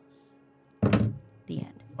someone else. The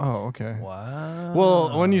end. Oh, okay. Wow.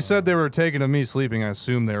 Well, when you said they were taken of me sleeping, I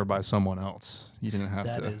assumed they were by someone else. You didn't have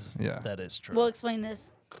to. Yeah. That is true. We'll explain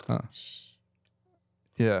this. Shh.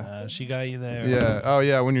 Yeah. She got you there. Yeah. Oh,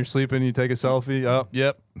 yeah. When you're sleeping, you take a selfie. Oh,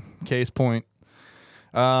 yep. Case point.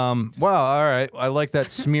 Wow. All right. I like that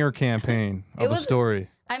smear campaign of a story.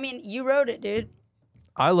 I mean, you wrote it, dude.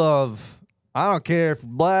 I don't care if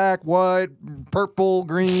black, white, purple,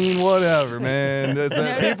 green, whatever, man.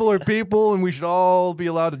 People are people, and we should all be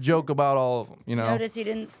allowed to joke about all of them, you know? Notice he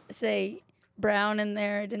didn't say brown in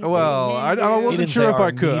there. Didn't Well, say I Hindu. wasn't didn't sure say if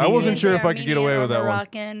I could. I Armenian. wasn't Didn't sure say if I could get Armenian away or with that one.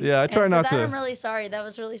 Moroccan. Yeah, I try And not for that, to. I'm really sorry. That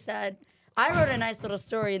was really sad. I wrote a nice little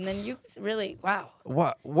story, and then you really, wow.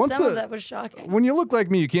 What? Some of that was shocking. When you look like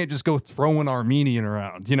me, you can't just go throwing Armenian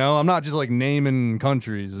around. You know, I'm not just like naming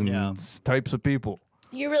countries and types of people.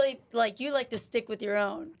 You really you like to stick with your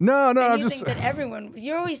own. No, And I'm you just. think that everyone,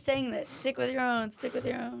 you're always saying that. Stick with your own, stick with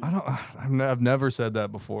your own. I've never said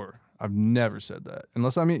that before. I've never said that.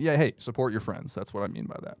 Unless I mean, yeah, hey, support your friends. That's what I mean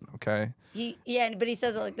by that. Okay. But he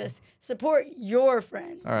says it like this: support your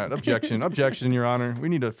friends. All right. Objection, Your Honor. We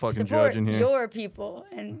need a fucking Support judge in here. your people,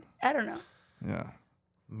 and I don't know. Yeah.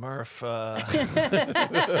 Murph,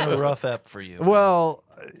 a rough ep for you. Well,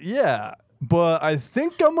 yeah. but I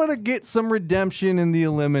think I'm gonna get some redemption in the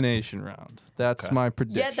elimination round. That's my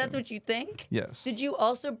prediction. Yeah, that's what you think? Yes. Did you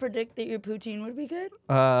also predict that your poutine would be good?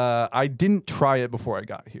 I didn't try it before I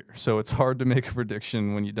got here, so it's hard to make a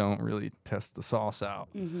prediction when you don't really test the sauce out.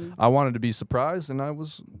 I wanted to be surprised, and I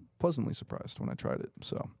was pleasantly surprised when I tried it.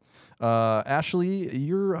 So, Ashley,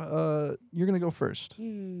 you're gonna go first.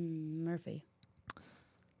 Murphy.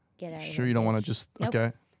 Get out of here. Sure, you don't want to just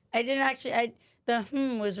okay. I didn't actually. The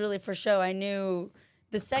was really for show. I knew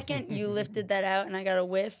the second you lifted that out and I got a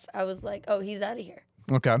whiff, I was like, oh, he's out of here.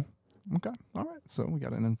 Okay. All right. So we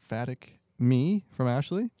got an emphatic me from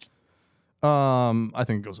Ashley. I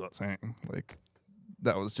think it goes without saying, like,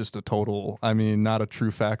 that was just a total. I mean, not a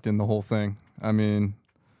true fact in the whole thing. I mean,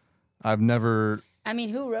 I've never. I mean,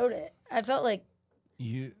 who wrote it? I felt like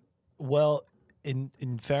you. Well, in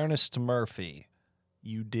fairness to Murphy,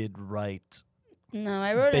 you did write. No,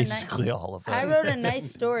 I wrote basically all of it. I wrote a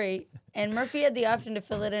nice story, and Murphy had the option to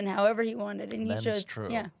fill it in however he wanted, and he That chose. is true.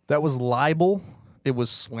 Yeah, That was libel. It was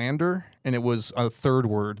slander, and it was a third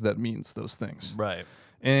word that means those things. Right.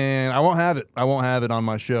 And I won't have it. I won't have it on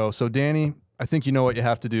my show. So, Danny, I think you know what you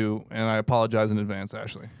have to do, and I apologize in advance,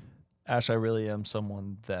 Ashley. Ash, I really am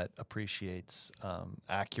someone that appreciates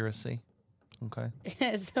accuracy.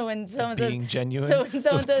 Okay. so when someone Being says, genuine. so when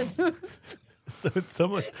someone says,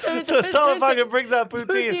 So someone fucking brings out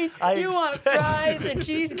poutine. you want fries and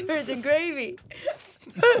cheese curds and gravy.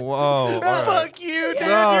 Whoa. All right. Fuck you, dude.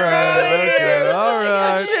 All right. Okay. All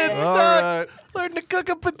right. Shit All sucked. right. Learn to cook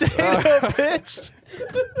a potato, bitch.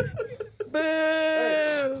 Boo!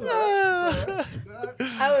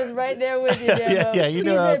 I was right there with you, Demo. Yeah, you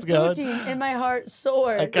know He how said it's going. Poutine, and my heart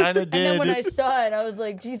soared. I kinda And then did. when I saw it, I was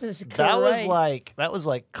like, Jesus Christ. That was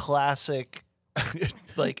like classic,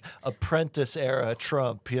 like apprentice era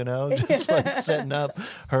Trump, you know, just like setting up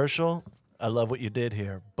Herschel. I love what you did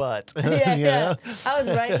here, but Yeah, you yeah. know? I was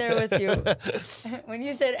right there with you. When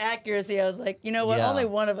you said accuracy, I was like, you know what? Yeah. Only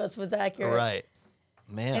one of us was accurate. Right,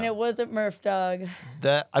 man. And it wasn't Murph Dog.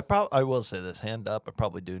 That I will say this, hand up. I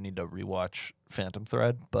probably do need to rewatch Phantom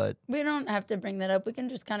Thread, but We don't have to bring that up. We can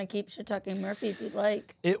just kind of keep shit talking Murphy if you'd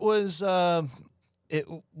like. it was it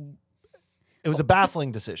was a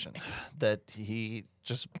baffling decision that he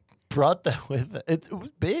just brought that with it. It was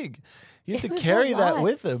big. You had It to was a carry that lot.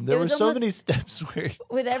 with him. It There were was so almost- many steps where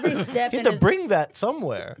With every step he in had to his bring that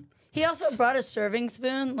somewhere. He also brought a serving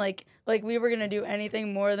spoon, like we were gonna do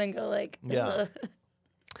anything more than go like. Yeah.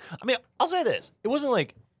 I mean, I'll say this: it wasn't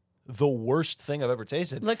like the worst thing I've ever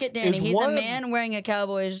tasted. Look at It Danny. was He's one a of- man wearing a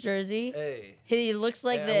Cowboys jersey. Hey, He looks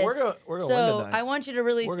like Yeah, this. we're gonna win so tonight. I want you to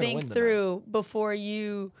really We're gonna win think tonight. through before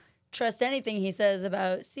you trust anything he says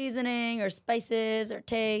about seasoning or spices or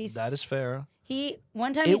taste. that is fair.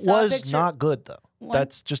 One time he It saw a was picture. not good though. One-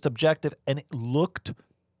 That's just objective, and it looked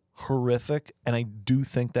horrific. And I do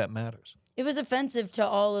think that matters. It was offensive to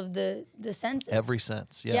all of the senses. Every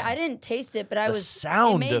sense. Yeah. Yeah, I didn't taste it, but I The was.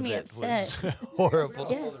 sound it made of me it upset. was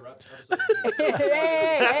horrible. Yeah.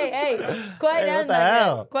 hey! Quiet Hey, down what the back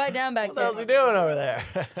hell? there. Quiet down back What the hell's there. he doing over there?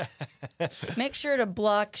 Make sure to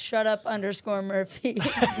block shut up _ Murphy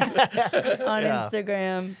on Yeah.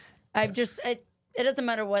 Instagram. It doesn't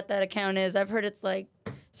matter what that account is. I've heard it's like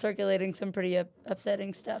circulating some pretty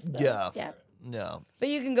upsetting stuff. Though. Yeah. No. But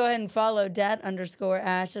you can go ahead and follow dat _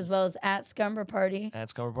 Ash as well as at Scumber Party. At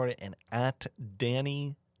Scumber Party and at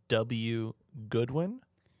Danny W. Goodwin.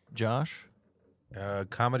 Josh.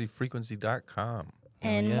 comedyfrequency.com.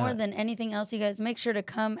 And yeah. more than anything else, you guys make sure to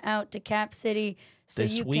come out to Cap City so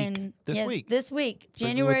This you week. can This week. This week, So it's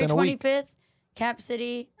January within a week. 25th, Cap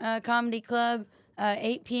City Comedy Club,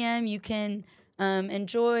 8 p.m. You can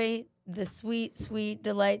enjoy the sweet, sweet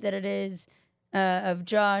delight that it is of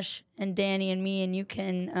Josh and Danny and me, and you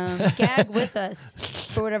can gag with us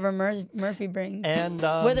for whatever Murphy brings, And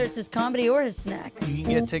whether it's his comedy or his snack. you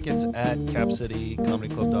can get tickets at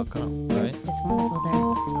capcitycomedyclub.com. Right? It's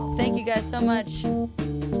wonderful there. Thank you guys so much.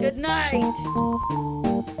 Good night.